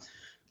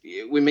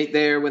 We meet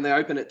there when they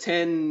open at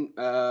 10.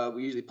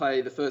 We usually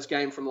play the first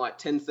game from like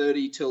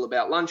 10:30 till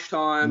about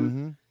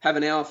lunchtime. Have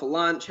an hour for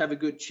lunch. Have a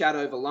good chat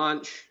over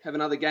lunch. Have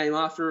another game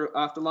after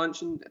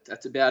lunch, and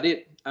that's about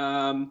it.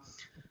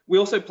 We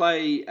also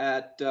play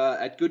at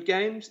Good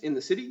Games in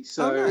the city.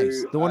 So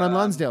nice. The one on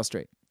Lonsdale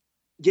Street.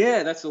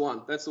 Yeah, that's the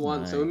one. Nice.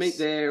 So we meet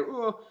there.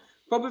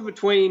 Probably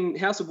between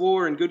House of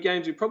War and Good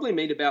Games, we probably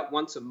meet about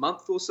once a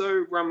month or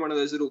so, run one of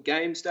those little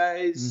games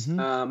days.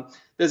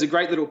 There's a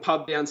great little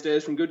pub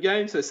downstairs from Good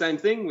Games, so same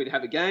thing. We'd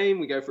have a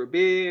game, we go for a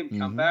beer, we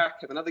come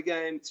back, have another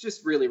game. It's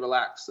just really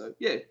relaxed. So,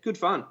 yeah, good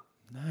fun.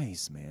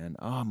 Nice, man.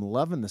 Oh, I'm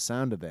loving the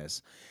sound of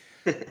this.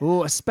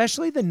 Ooh,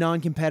 especially the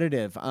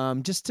non-competitive.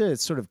 Just to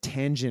sort of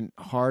tangent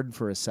hard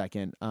for a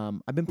second,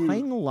 I've been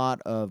playing a lot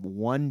of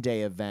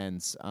one-day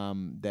events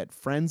that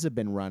friends have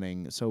been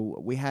running. So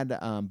we had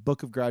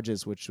Book of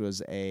Grudges, which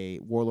was a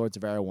Warlords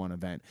of Erewhon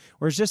event,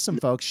 where it's just some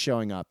folks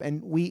showing up.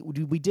 And we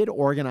did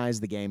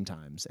organize the game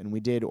times, and we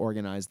did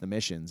organize the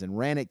missions, and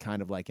ran it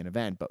kind of like an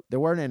event, but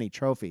there weren't any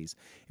trophies.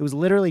 It was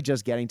literally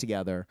just getting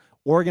together,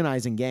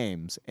 organizing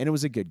games, and it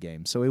was a good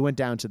game. So we went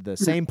down to the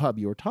same pub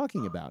you were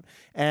talking about,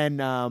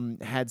 and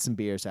had some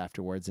beers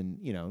afterwards, and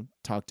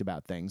talked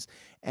about things.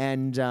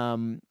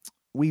 And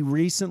we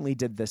recently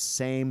did the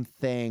same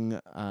thing,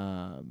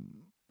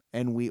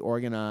 and we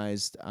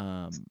organized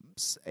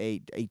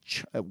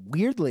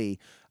weirdly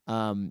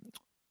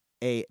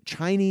a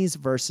Chinese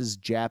versus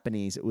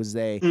Japanese. It was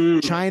a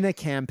China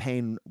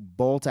campaign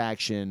bolt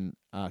action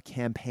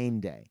campaign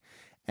day.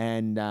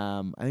 And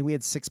I think we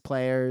had 6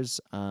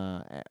 players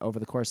over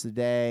the course of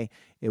the day.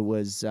 It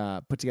was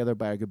put together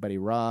by our good buddy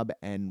Rob,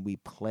 and we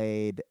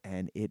played,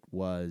 and it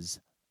was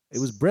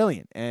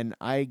brilliant. And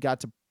I got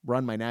to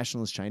run my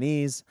nationalist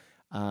Chinese,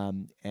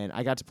 and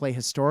I got to play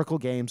historical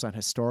games on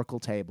historical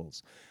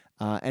tables.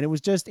 And it was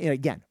just,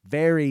 again,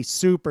 very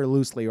super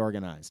loosely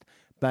organized.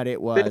 But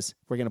it was,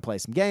 we're going to play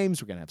some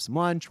games, we're going to have some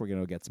lunch, we're going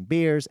to go get some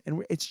beers,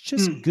 and it's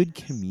just good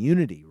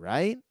community,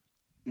 right?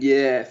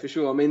 Yeah, for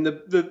sure. I mean,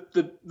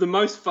 the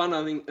most fun,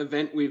 I think,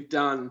 event we've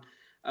done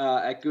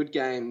at Good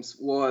Games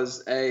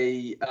was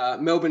a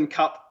Melbourne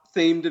Cup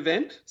themed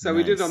event. So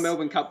we did it on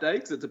Melbourne Cup Day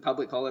because it's a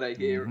public holiday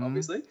here,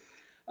 obviously.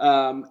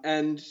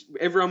 And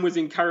everyone was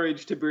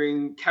encouraged to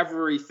bring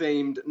cavalry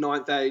themed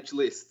Ninth Age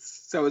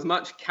lists. So as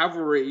much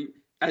cavalry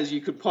as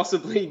you could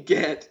possibly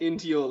get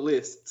into your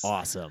lists.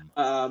 Awesome.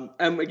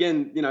 And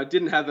again,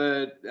 didn't have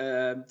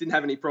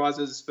any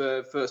prizes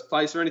for first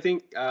place or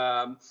anything.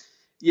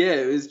 Yeah,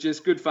 it was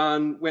just good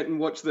fun. Went and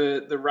watched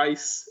the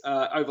race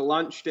over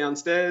lunch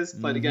downstairs.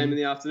 Played a game in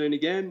the afternoon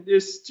again.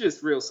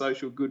 Just real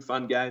social, good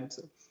fun game.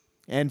 So.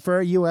 And for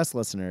our U.S.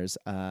 listeners,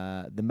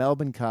 the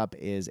Melbourne Cup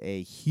is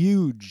a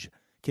huge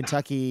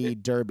Kentucky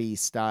Derby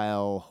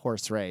style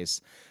horse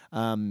race.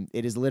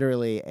 It is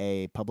literally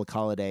a public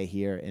holiday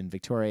here in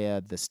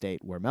Victoria, the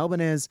state where Melbourne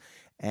is,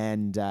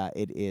 and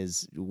it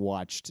is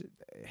watched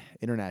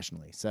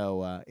internationally.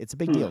 So it's a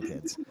big deal,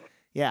 kids.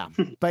 Yeah.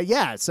 But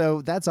yeah,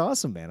 so that's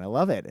awesome, man. I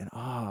love it. And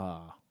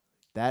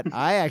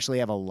I actually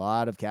have a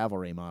lot of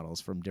cavalry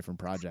models from different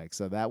projects.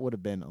 So that would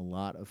have been a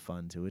lot of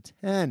fun to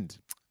attend.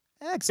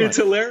 Excellent. It's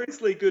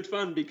hilariously good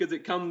fun because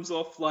it comes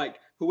off like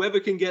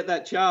whoever can get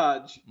that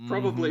charge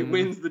probably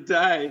wins the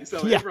day.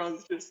 So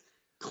everyone's just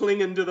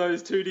clinging to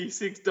those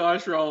 2d6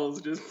 dice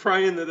rolls, just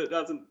praying that it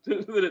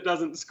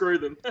doesn't screw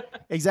them.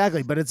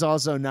 Exactly, but it's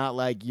also not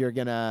like you're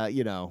gonna,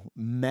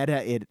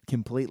 meta it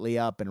completely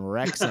up and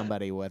wreck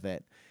somebody with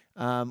it.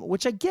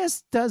 Which I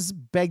guess does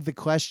beg the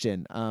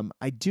question.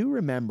 I do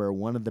remember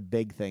one of the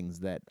big things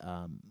that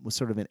was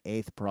sort of an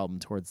 8th problem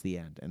towards the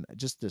end. And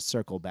just to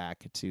circle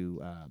back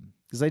to,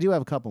 because I do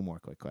have a couple more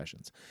quick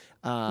questions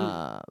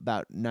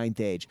about Ninth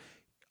Age.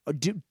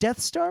 Do Death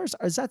Stars,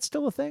 is that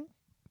still a thing?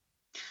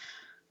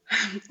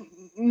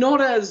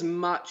 Not as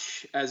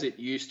much as it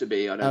used to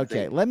be, I don't think.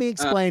 Okay, let me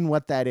explain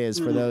what that is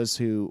for those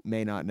who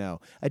may not know.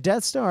 A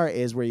Death Star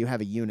is where you have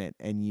a unit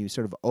and you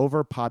sort of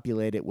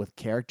overpopulate it with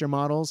character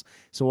models.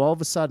 So all of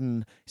a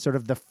sudden, sort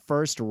of the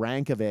first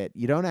rank of it,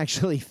 you don't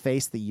actually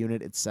face the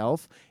unit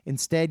itself.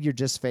 Instead, you're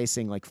just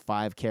facing like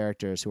 5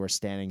 characters who are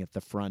standing at the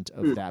front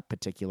of that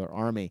particular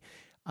army.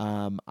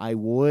 I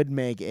would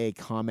make a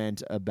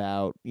comment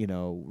about,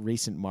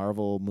 recent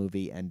Marvel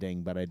movie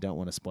ending, but I don't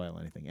want to spoil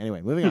anything.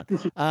 Anyway, moving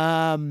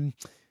on.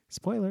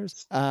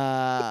 Spoilers.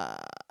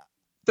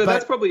 So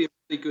that's But probably a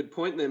really good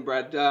point then,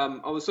 Brad.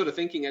 I was sort of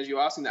thinking as you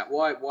were asking that,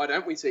 why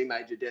don't we see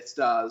major Death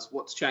Stars?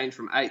 What's changed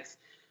from 8th?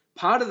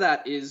 Part of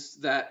that is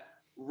that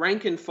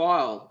rank and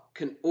file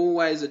can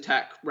always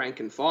attack rank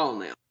and file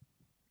now.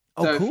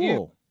 oh,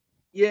 cool.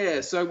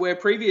 So where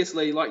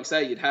previously, like you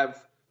say, you'd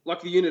have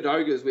like the unit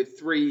ogres with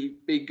 3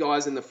 big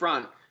guys in the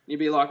front, you'd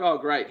be like, oh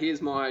great,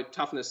 here's my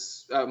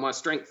toughness, my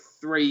strength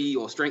 3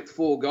 or strength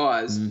 4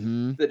 guys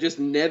that just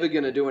never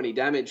going to do any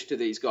damage to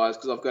these guys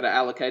because I've got to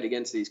allocate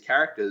against these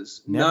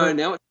characters. No,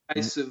 now it's a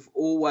case of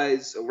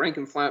always rank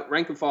and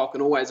file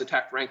can always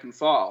attack rank and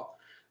file.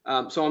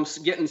 So I'm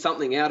getting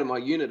something out of my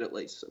unit at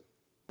least.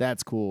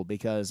 That's cool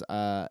because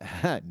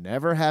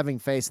never having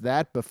faced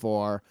that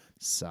before,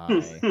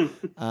 sigh.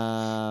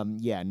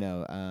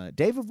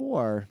 Dave of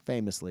War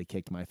famously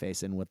kicked my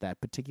face in with that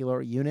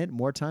particular unit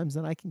more times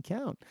than I can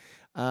count.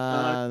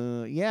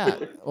 Well,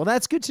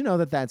 that's good to know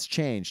that that's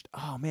changed.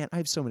 Oh, man, I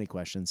have so many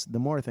questions. The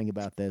more I think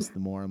about this, the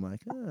more I'm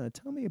like,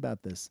 tell me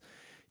about this.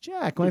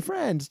 Jack, my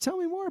friend, tell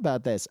me more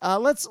about this.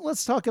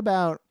 Let's talk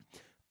about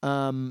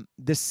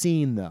the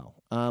scene, though.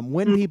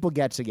 When people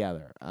get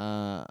together.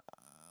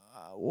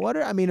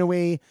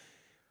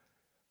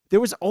 There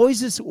was always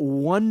this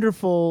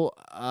wonderful,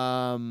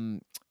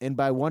 and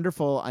by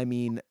wonderful, I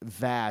mean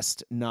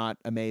vast, not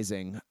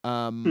amazing,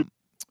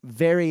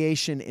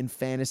 variation in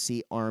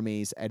fantasy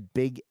armies at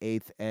big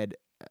 8th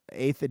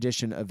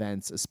edition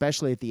events,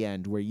 especially at the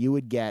end, where you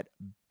would get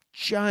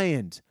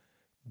giant,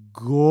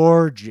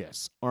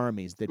 gorgeous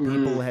armies that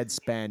people had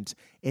spent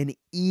an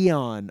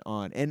eon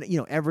on. And,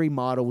 every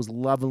model was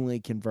lovingly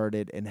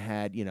converted and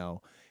had,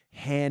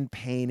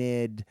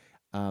 hand-painted,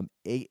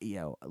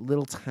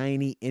 little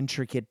tiny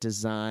intricate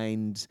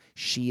designed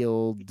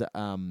shield,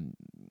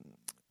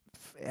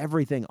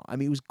 everything. I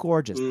mean, it was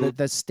gorgeous.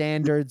 The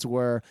standards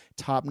were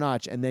top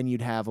notch. And then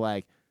you'd have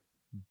like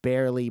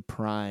barely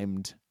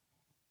primed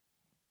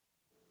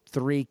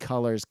 3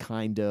 colors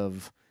kind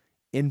of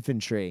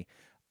infantry.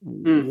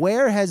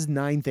 Where has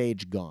 9th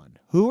Age gone?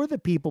 Who are the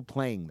people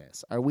playing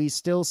this? Are we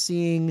still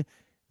seeing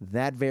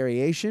that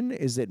variation?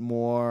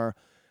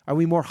 Are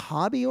we more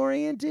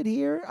hobby-oriented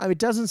here? I mean, it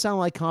doesn't sound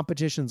like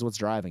competition's what's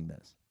driving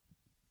this.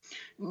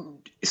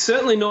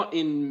 Certainly not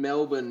in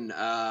Melbourne.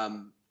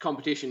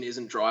 Competition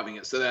isn't driving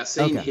it. So our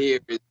scene here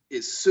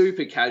is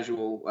super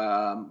casual.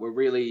 We're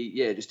really,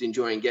 just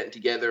enjoying getting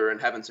together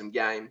and having some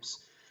games.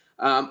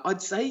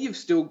 I'd say you've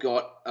still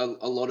got a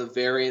lot of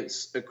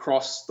variance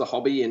across the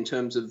hobby in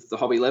terms of the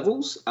hobby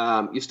levels.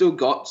 You've still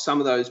got some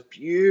of those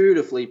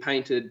beautifully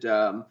painted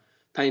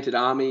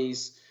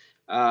armies.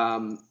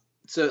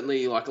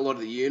 Certainly, like a lot of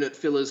the unit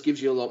fillers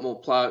gives you a lot more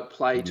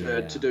play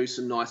to do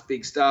some nice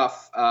big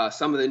stuff.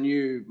 Some of the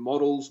new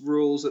models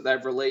rules that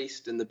they've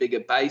released and the bigger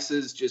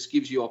bases just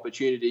gives you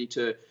opportunity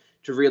to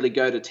really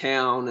go to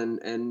town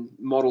and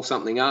model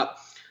something up.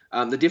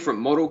 The different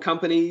model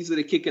companies that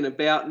are kicking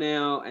about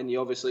now, and you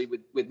obviously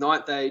with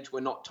 9th Age, we're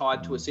not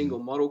tied to a single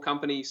model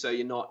company, so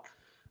you're not.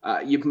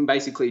 You can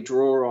basically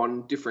draw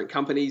on different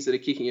companies that are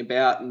kicking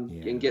about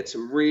and get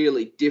some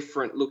really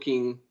different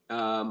looking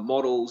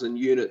models and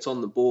units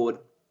on the board.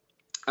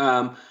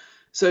 It's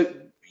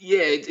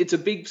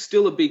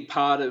still a big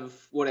part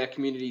of what our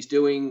community is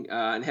doing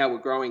and how we're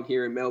growing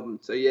here in Melbourne.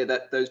 So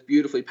those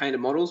beautifully painted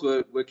models,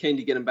 we're keen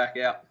to get them back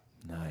out.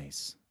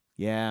 Nice.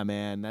 Yeah,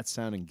 man, that's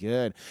sounding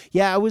good.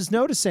 Yeah, I was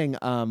noticing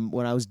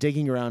when I was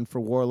digging around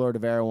for Warlord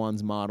of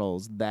Erewhon's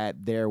models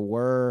that there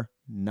were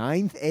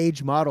 9th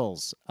Age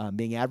models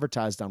being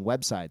advertised on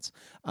websites.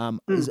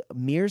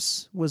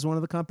 Mears was one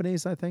of the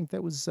companies, I think,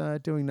 that was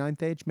doing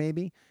 9th Age,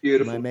 maybe?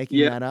 Beautiful. Am I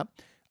making that up?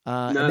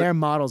 No. And their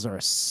models are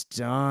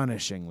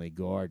astonishingly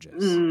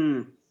gorgeous.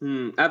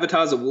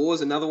 Avatars of War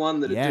is another one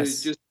that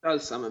just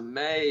does some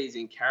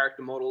amazing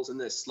character models, and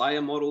their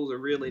Slayer models are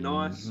really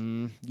nice.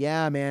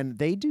 Yeah, man,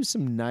 they do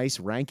some nice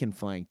rank and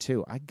flank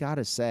too, I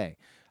gotta say.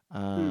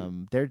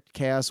 Their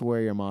Chaos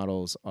Warrior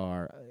models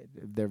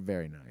they're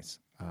very nice.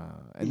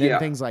 And then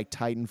things like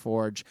Titan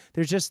Forge.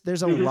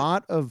 There's a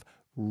lot of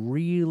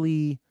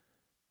really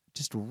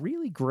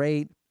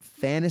great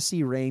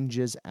fantasy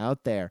ranges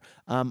out there.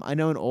 I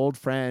know an old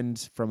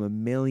friend from a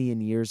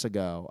million years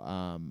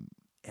ago,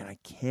 and I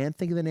can't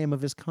think of the name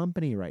of his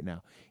company right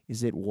now.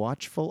 Is it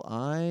Watchful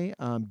Eye?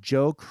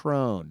 Joe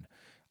Crone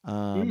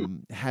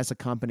has a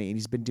company, and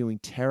he's been doing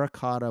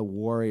terracotta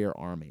warrior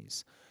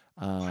armies.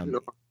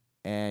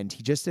 And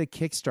he just did a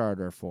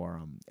Kickstarter for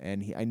them,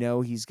 and I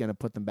know he's going to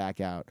put them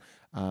back out.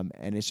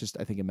 And it's just,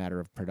 I think, a matter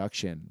of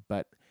production.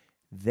 But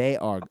they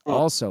are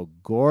also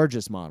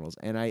gorgeous models,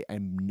 and I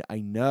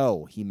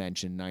know he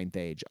mentioned 9th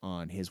Age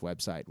on his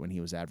website when he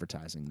was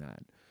advertising that.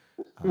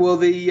 Well,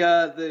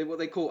 the what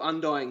they call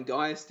Undying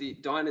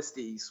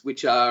Dynasties,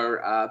 which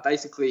are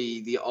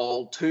basically the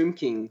old Tomb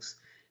Kings,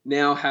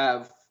 now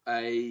have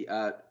an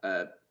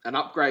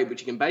upgrade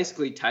which you can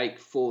basically take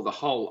for the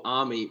whole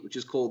army, which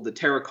is called the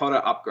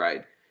Terracotta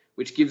upgrade,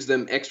 which gives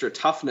them extra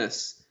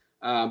toughness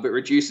but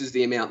reduces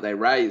the amount they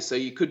raise. So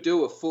you could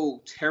do a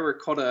full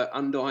terracotta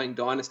Undying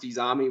Dynasties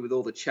army with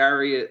all the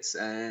chariots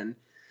and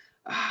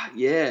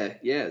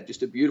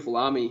just a beautiful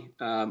army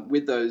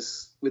with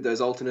those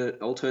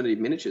alternative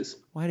miniatures.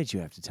 Why did you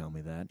have to tell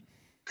me that?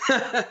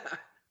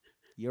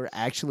 You're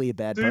actually a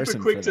bad person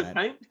Super quick for to that.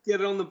 paint,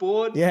 get it on the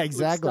board. Yeah,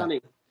 exactly.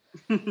 Looks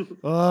stunning.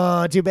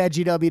 Oh, too bad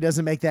GW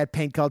doesn't make that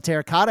paint called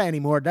terracotta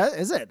anymore,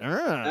 is it?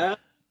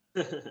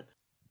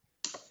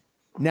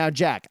 Now,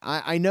 Jack,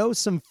 I know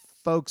some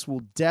folks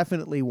will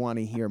definitely want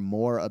to hear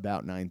more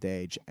about Ninth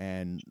Age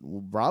and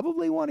will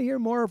probably want to hear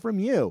more from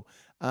you.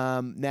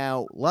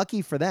 Now,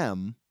 lucky for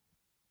them,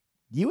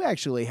 you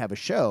actually have a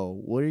show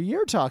where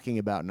you're talking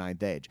about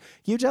Ninth Age.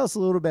 Can you tell us a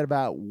little bit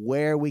about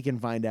where we can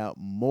find out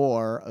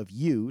more of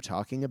you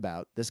talking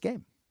about this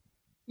game?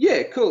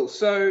 Yeah, cool.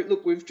 So,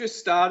 look, we've just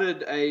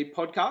started a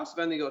podcast. I've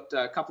only got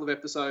a couple of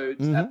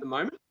episodes at the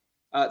moment.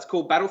 It's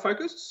called Battle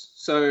Focus.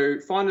 So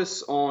find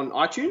us on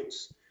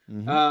iTunes.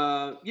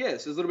 So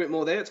there's a little bit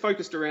more there. It's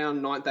focused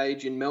around Ninth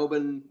Age in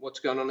Melbourne, what's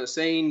going on in the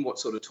scene, what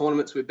sort of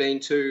tournaments we've been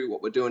to,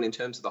 what we're doing in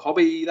terms of the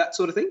hobby, that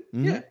sort of thing.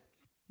 Yeah.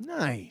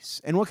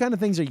 Nice. And what kind of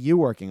things are you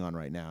working on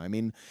right now? I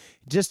mean,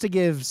 just to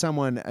give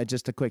someone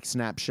just a quick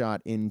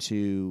snapshot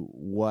into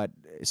what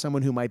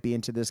someone who might be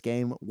into this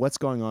game, what's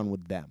going on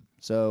with them.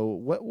 So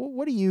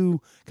what are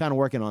you kind of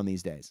working on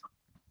these days?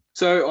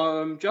 So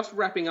I'm just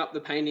wrapping up the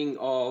painting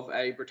of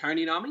a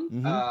Bretonnian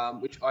army,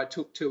 which I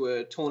took to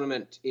a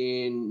tournament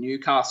in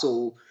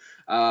Newcastle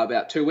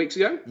about 2 weeks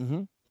ago.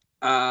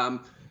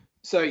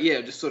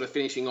 Just sort of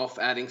finishing off,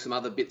 adding some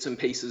other bits and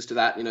pieces to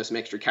that, some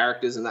extra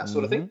characters and that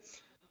sort of thing.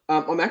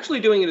 I'm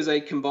actually doing it as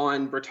a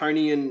combined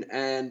Bretonnian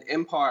and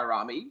Empire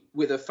army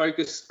with a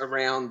focus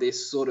around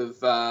this sort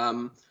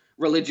of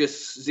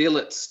religious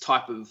zealots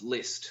type of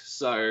list.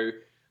 So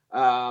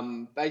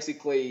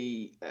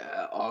basically,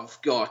 I've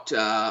got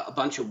a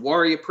bunch of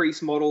warrior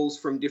priest models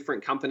from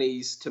different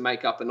companies to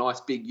make up a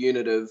nice big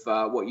unit of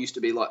what used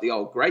to be like the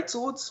old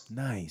greatswords.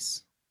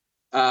 Nice.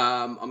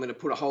 I'm going to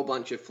put a whole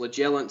bunch of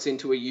flagellants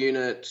into a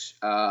unit.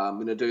 I'm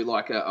going to do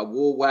like a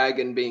war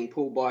wagon being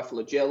pulled by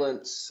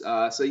flagellants.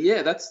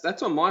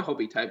 That's on my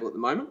hobby table at the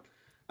moment.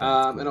 Cool.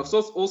 And I've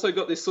also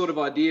got this sort of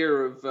idea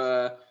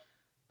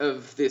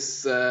of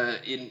this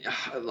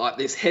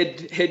this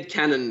head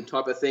cannon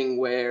type of thing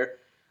where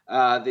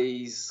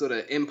these sort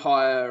of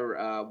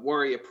Empire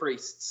warrior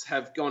priests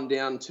have gone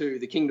down to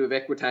the Kingdom of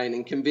Equitaine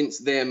and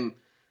convinced them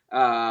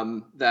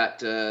that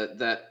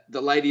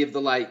the Lady of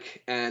the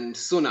Lake and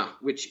Sunna,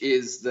 which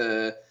is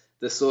the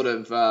sort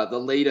of the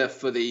leader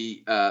for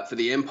the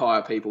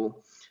Empire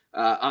people,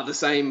 are the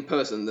same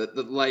person. That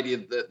the lady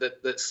of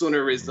that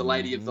Sunna is the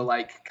Lady of the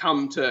Lake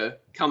come to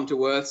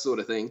Earth sort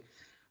of thing.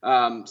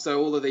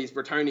 So all of these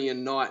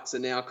Bretonnian knights are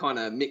now kind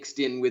of mixed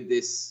in with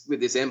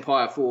this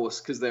Empire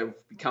force because they've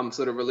become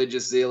sort of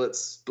religious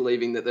zealots,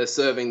 believing that they're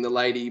serving the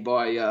lady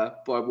by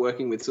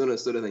working with Sunna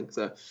sort of thing.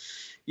 So.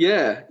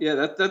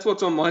 That's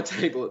what's on my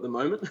table at the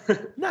moment.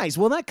 Nice.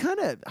 Well, that kind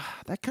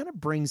of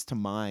brings to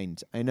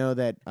mind. I know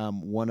that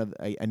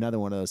another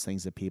one of those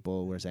things that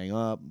people were saying,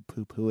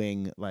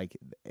 poo-pooing like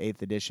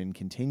 8th edition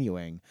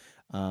continuing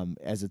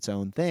as its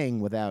own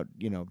thing without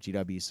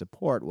GW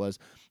support was,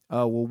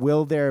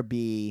 will there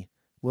be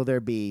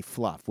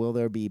fluff? Will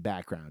there be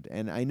background?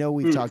 And I know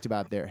we've talked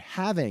about there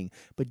having,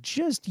 but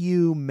just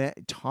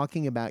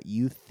talking about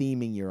you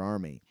theming your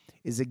army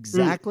is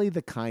exactly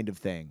the kind of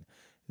thing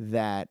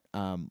that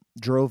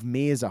drove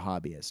me as a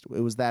hobbyist.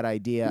 It was that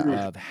idea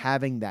of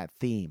having that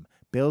theme,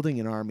 building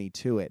an army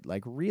to it,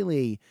 like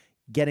really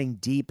getting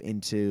deep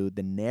into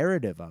the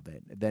narrative of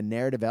it, the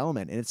narrative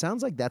element. And it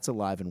sounds like that's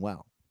alive and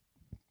well.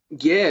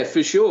 Yeah,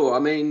 for sure. I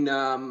mean,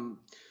 I'm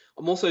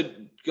also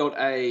got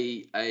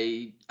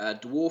a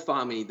dwarf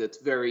army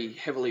that's very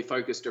heavily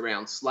focused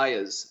around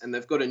slayers, and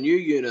they've got a new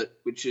unit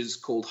which is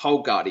called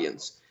Hold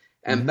Guardians.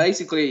 And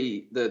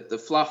basically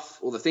the fluff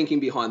or the thinking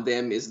behind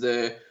them is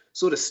the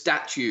sort of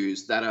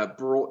statues that are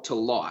brought to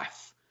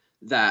life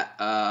that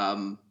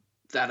are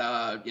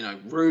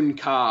rune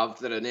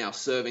carved that are now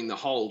serving the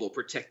hold or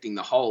protecting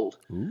the hold.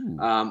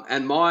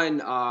 And mine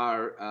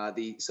are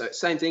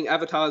same thing,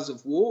 Avatars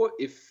of War.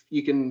 If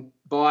you can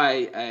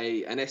buy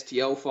an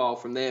STL file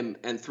from them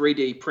and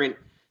 3D print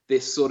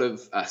this sort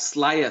of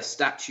Slayer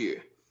statue.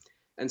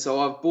 And so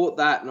I've bought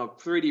that and I've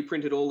 3D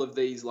printed all of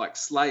these like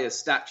Slayer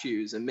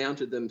statues and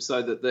mounted them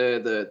so that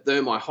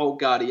they're my Hold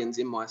Guardians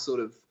in my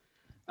sort of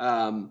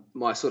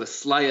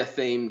Slayer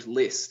themed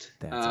list.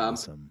 That's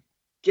awesome.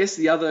 Guess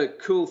the other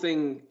cool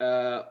thing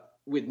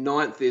with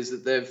Ninth is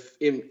that they've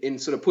in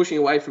sort of pushing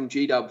away from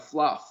GW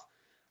fluff.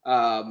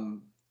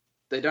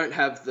 They don't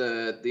have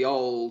the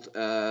old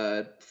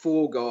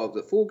four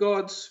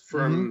gods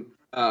from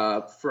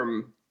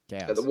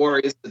the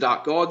Warriors, the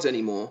Dark Gods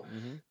anymore.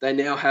 They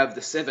now have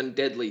the 7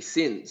 deadly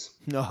sins.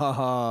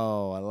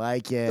 Oh, I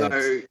like it.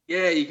 So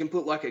yeah, you can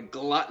put like a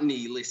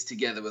gluttony list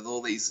together with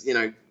all these,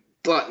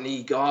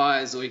 gluttony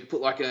guys, or you can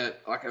put like a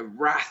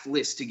wrath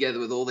list together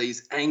with all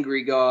these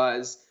angry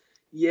guys.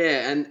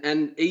 Yeah,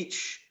 and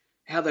each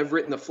how they've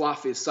written the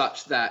fluff is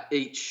such that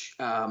each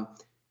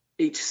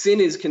each sin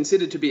is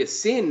considered to be a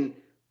sin,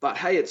 but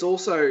hey, it's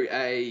also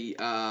a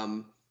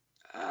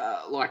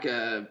like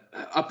a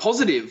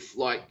positive.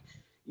 Like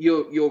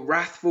you're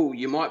wrathful,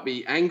 you might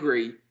be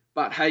angry,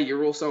 but hey,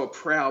 you're also a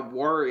proud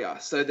warrior.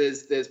 So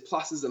there's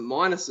pluses and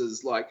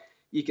minuses. Like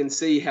you can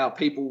see how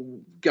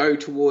people go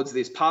towards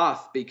this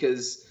path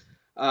because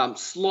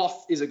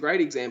sloth is a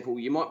great example.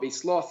 You might be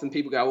sloth, and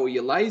people go, "Oh,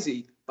 you're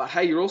lazy," but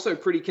hey, you're also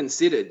pretty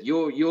considered.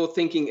 You're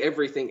thinking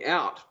everything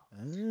out.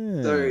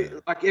 So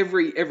like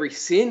every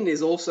sin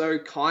is also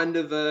kind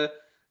of a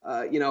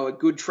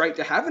good trait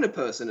to have in a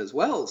person as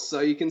well.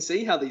 So you can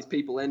see how these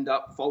people end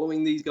up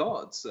following these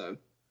gods. So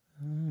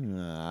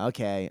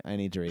okay, I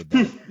need to read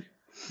that.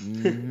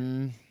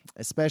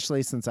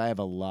 Especially since I have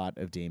a lot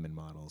of demon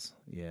models.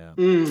 Yeah.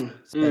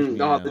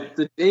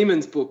 The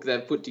demons book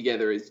they've put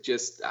together is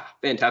just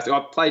fantastic. I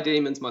play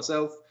demons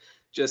myself.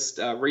 Just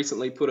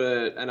recently put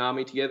an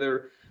army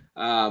together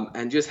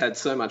and just had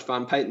so much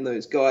fun painting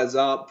those guys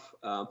up,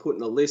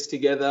 putting a list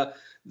together.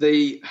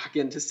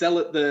 To sell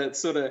it, the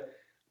sort of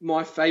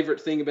my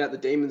favorite thing about the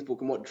demons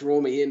book and what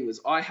drew me in was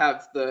I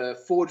have the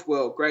Forge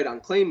World Great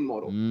Unclean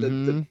model,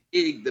 the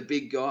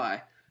big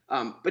guy.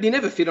 But he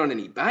never fit on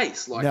any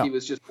base. He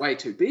was just way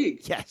too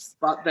big. Yes.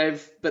 But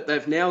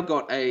they've now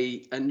got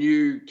a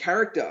new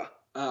character,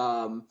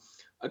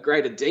 a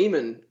greater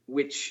demon,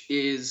 which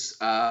is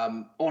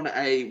on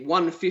a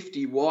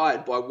 150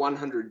 wide by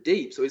 100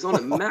 deep. So he's on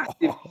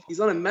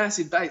a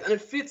massive base, and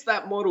it fits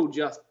that model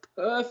just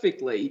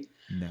perfectly.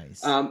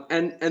 Nice.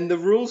 And the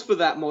rules for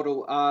that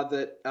model are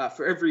that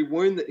for every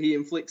wound that he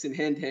inflicts in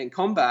hand-to-hand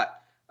combat,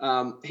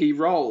 he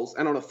rolls,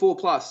 and on a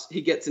 4+,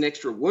 he gets an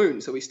extra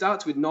wound. So he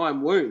starts with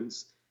 9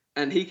 wounds,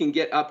 and he can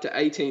get up to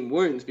 18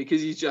 wounds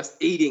because he's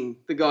just eating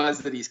the guys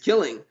that he's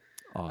killing.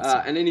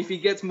 Awesome. And then if he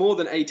gets more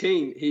than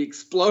 18, he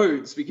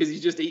explodes because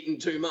he's just eaten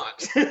too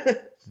much.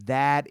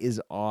 That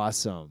is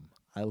awesome.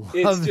 I love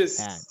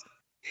that.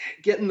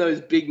 Getting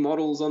those big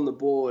models on the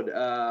board.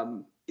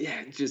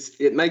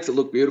 It makes it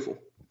look beautiful.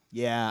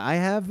 Yeah, I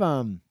have.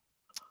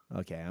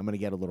 Okay, I'm gonna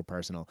get a little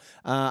personal.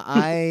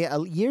 I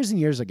years and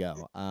years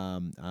ago,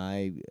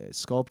 I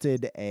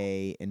sculpted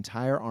a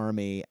entire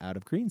army out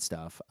of green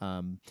stuff.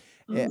 I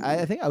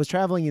think I was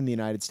traveling in the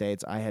United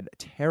States. I had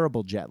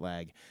terrible jet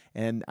lag,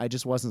 and I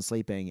just wasn't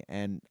sleeping.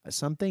 And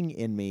something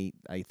in me,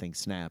 I think,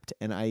 snapped,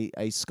 and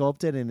I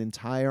sculpted an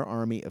entire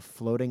army of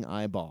floating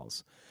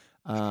eyeballs.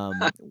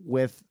 And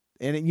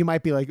you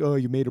might be like, "Oh,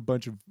 you made a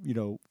bunch of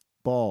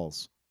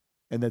balls,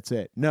 and that's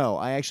it." No,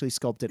 I actually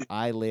sculpted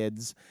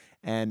eyelids.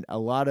 And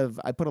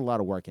I put a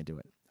lot of work into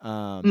it.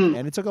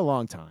 And it took a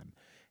long time.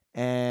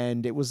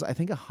 And it was, I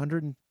think,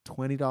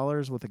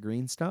 $120 with the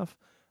green stuff.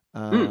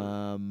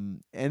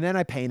 And then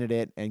I painted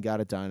it and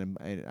got it done.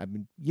 And I've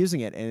been using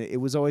it. And it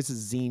was always a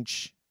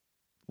Tzeentch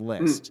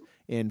list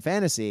in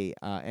Fantasy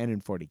and in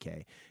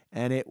 40K.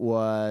 And it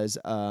was,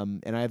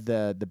 and I have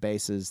the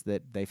bases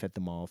that they fit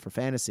them all for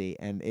Fantasy.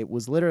 And it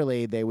was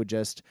literally, they would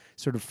just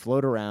sort of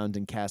float around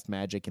and cast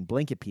magic and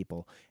blink at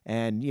people.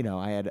 And,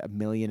 I had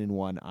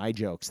 1,000,001 eye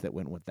jokes that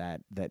went with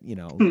that,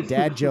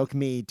 dad joke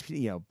me,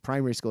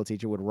 primary school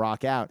teacher would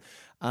rock out.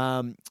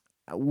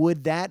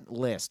 Would that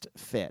list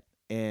fit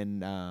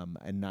in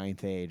a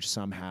Ninth Age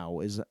somehow?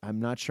 I'm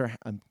not sure.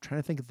 I'm trying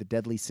to think of the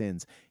deadly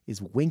sins.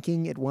 Is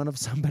winking at one of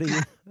somebody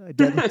a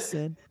deadly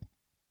sin?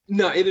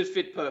 No, it'd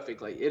fit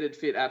perfectly. It'd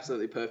fit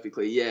absolutely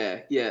perfectly.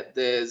 Yeah.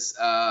 There's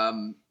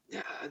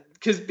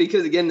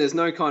because again, there's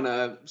no kind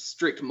of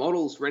strict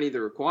models for any of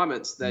the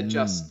requirements. They're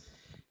just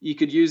you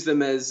could use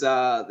them as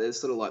there's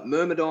sort of like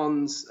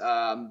myrmidons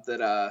that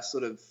are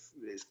sort of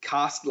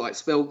cast like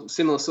spell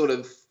similar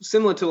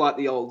to like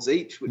the old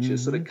Tzeentch, which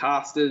is sort of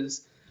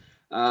casters.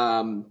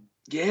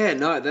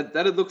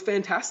 That'd look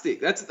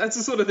fantastic. That's the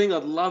sort of thing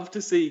I'd love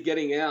to see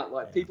getting out.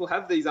 Like people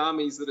have these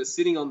armies that are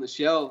sitting on the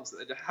shelves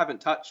that they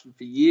haven't touched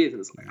for years, and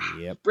it's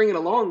like, bring it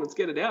along, let's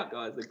get it out,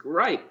 guys. They're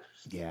great.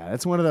 Yeah,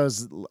 that's one of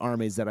those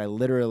armies that I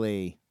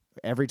literally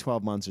every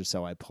 12 months or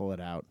so I pull it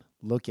out,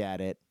 look at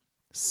it,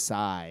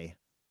 sigh,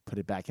 put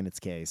it back in its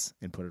case,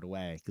 and put it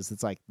away because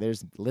it's like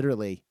there's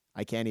literally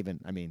I can't even.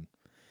 I mean.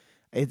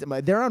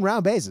 They're on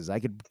round bases. I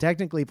could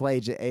technically play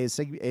Age of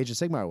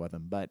Sigmar with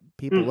them, but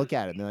people look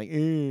at it and they're like,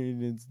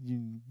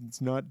 it's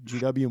not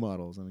GW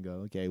models. And I go,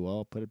 okay, well,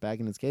 I'll put it back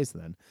in its case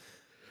then.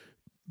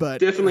 But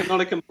definitely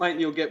not a complaint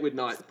you'll get with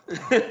Night.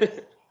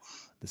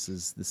 This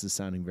is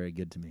sounding very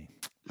good to me.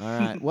 All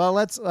right. Well,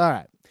 all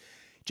right.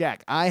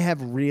 Jack, I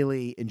have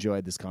really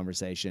enjoyed this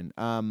conversation.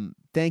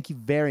 Thank you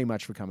very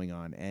much for coming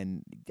on,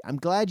 and I'm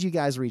glad you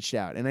guys reached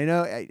out. And I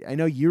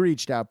know you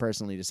reached out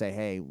personally to say,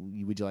 "Hey,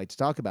 would you like to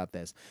talk about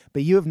this?"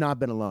 But you have not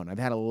been alone. I've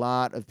had a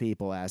lot of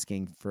people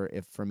asking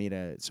for me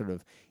to sort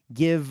of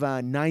give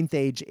Ninth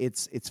Age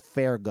its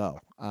fair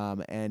go,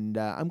 and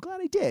I'm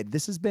glad I did.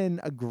 This has been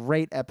a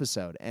great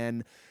episode,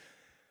 and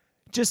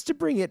just to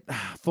bring it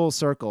full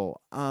circle.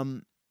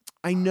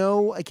 I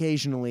know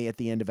occasionally at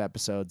the end of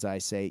episodes I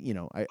say,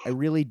 I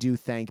really do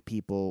thank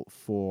people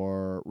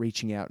for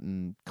reaching out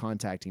and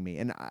contacting me.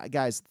 And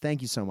guys,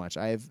 thank you so much.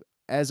 I've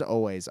as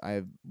always,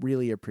 I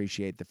really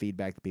appreciate the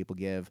feedback that people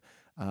give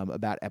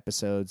about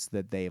episodes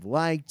that they've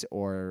liked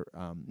or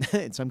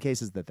in some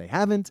cases that they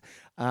haven't.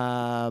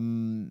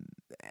 And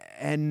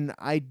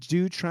I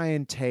do try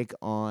and take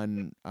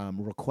on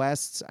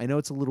requests. I know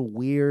it's a little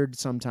weird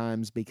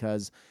sometimes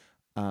because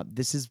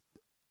this is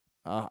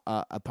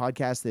a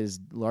podcast that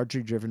is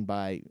largely driven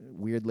by,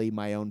 weirdly,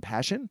 my own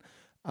passion.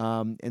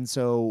 And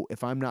so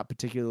if I'm not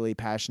particularly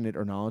passionate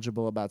or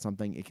knowledgeable about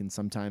something, it can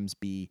sometimes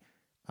be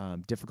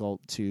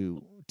difficult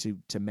to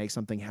make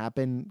something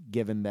happen,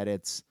 given that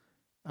it's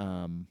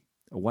a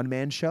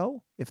one-man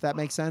show, if that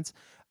makes sense.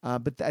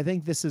 But I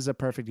think this is a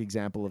perfect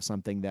example of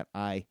something that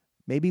I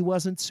maybe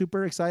wasn't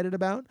super excited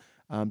about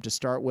to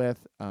start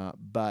with,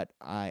 but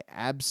I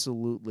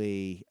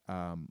absolutely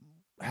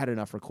had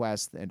enough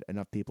requests and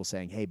enough people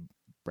saying, hey,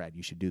 Brad,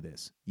 you should do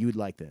this. You would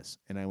like this.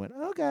 And I went,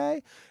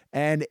 okay.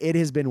 And it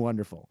has been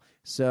wonderful.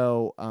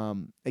 So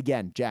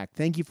again, Jack,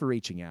 thank you for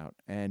reaching out.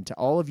 And to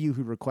all of you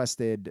who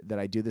requested that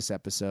I do this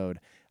episode,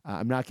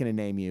 I'm not going to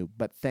name you,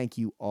 but thank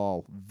you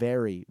all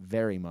very,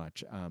 very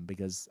much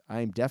because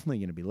I'm definitely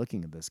going to be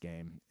looking at this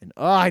game. And,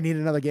 I need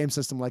another game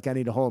system like I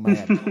need a hole in my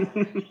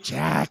head.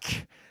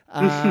 Jack.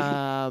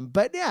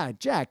 But yeah,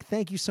 Jack,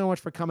 thank you so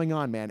much for coming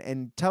on, man.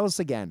 And tell us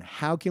again,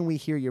 how can we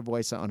hear your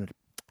voice on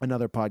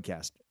another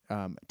podcast?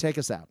 Take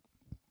us out.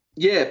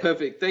 Yeah,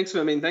 perfect. Thanks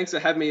for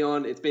having me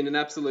on. It's been an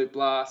absolute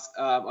blast.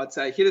 I'd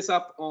say hit us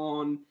up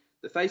on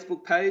the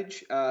Facebook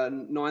page,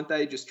 Ninth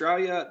Age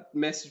Australia.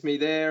 Message me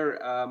there.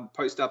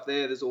 Post up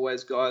there. There's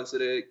always guys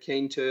that are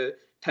keen to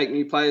take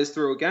new players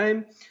through a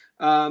game.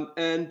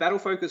 And Battle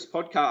Focus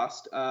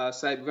podcast.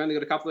 We've only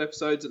got a couple of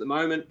episodes at the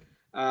moment,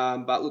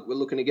 but look, we're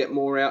looking to get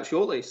more out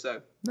shortly.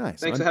 So nice.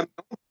 Thanks for having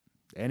me on.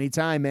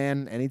 Anytime,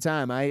 man.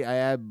 Anytime.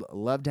 I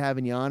loved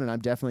having you on, and I'm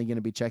definitely going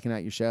to be checking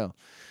out your show.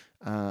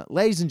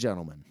 Ladies and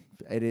gentlemen,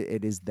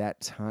 it is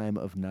that time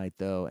of night,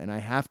 though, and I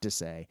have to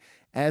say,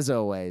 as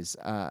always,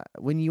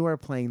 when you are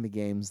playing the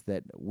games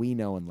that we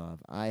know and love,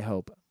 I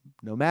hope,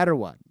 no matter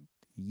what,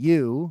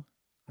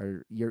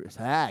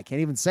 I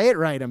can't even say it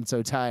right, I'm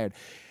so tired.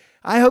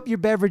 I hope your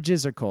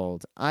beverages are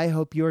cold. I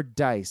hope your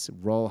dice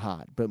roll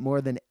hot. But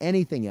more than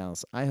anything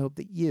else, I hope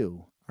that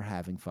you are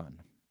having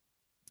fun.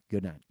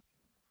 Good night.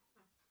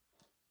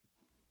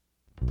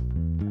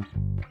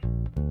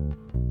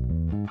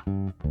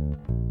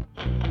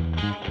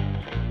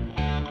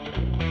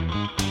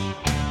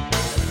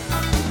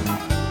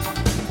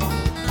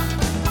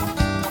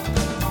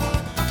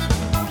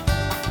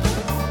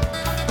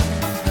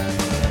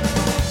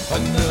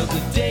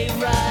 Another day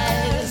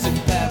rise in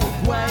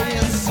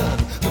Paraguayan sun.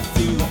 The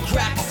fuel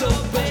cracks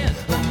open.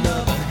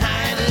 Another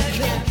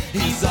Heineken.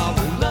 He's all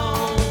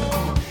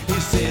alone.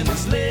 He's in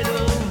his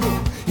little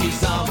room.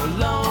 He's all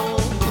alone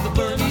with a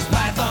Burmese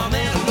python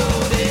and a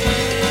loaded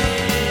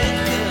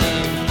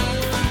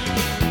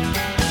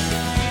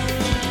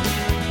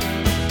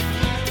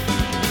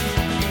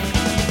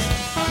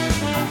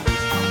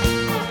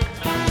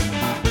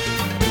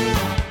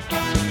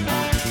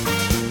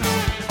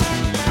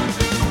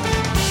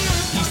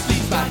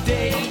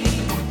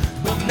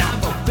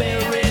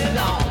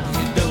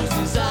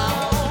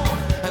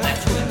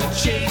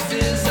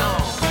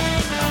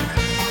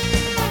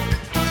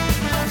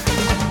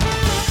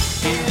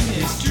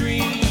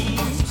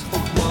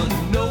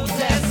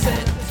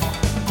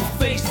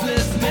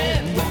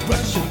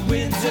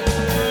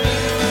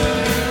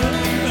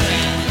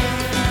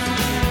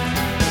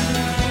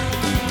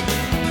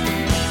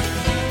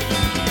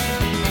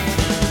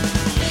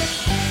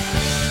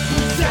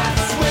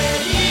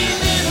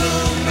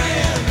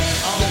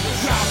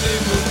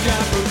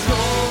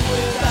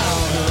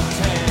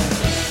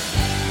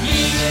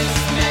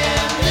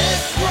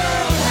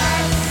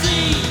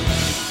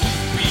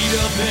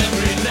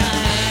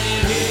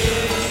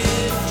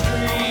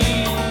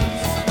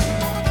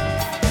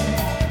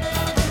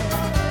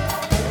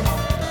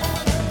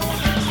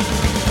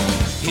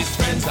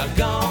are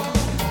gone,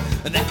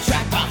 and that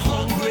track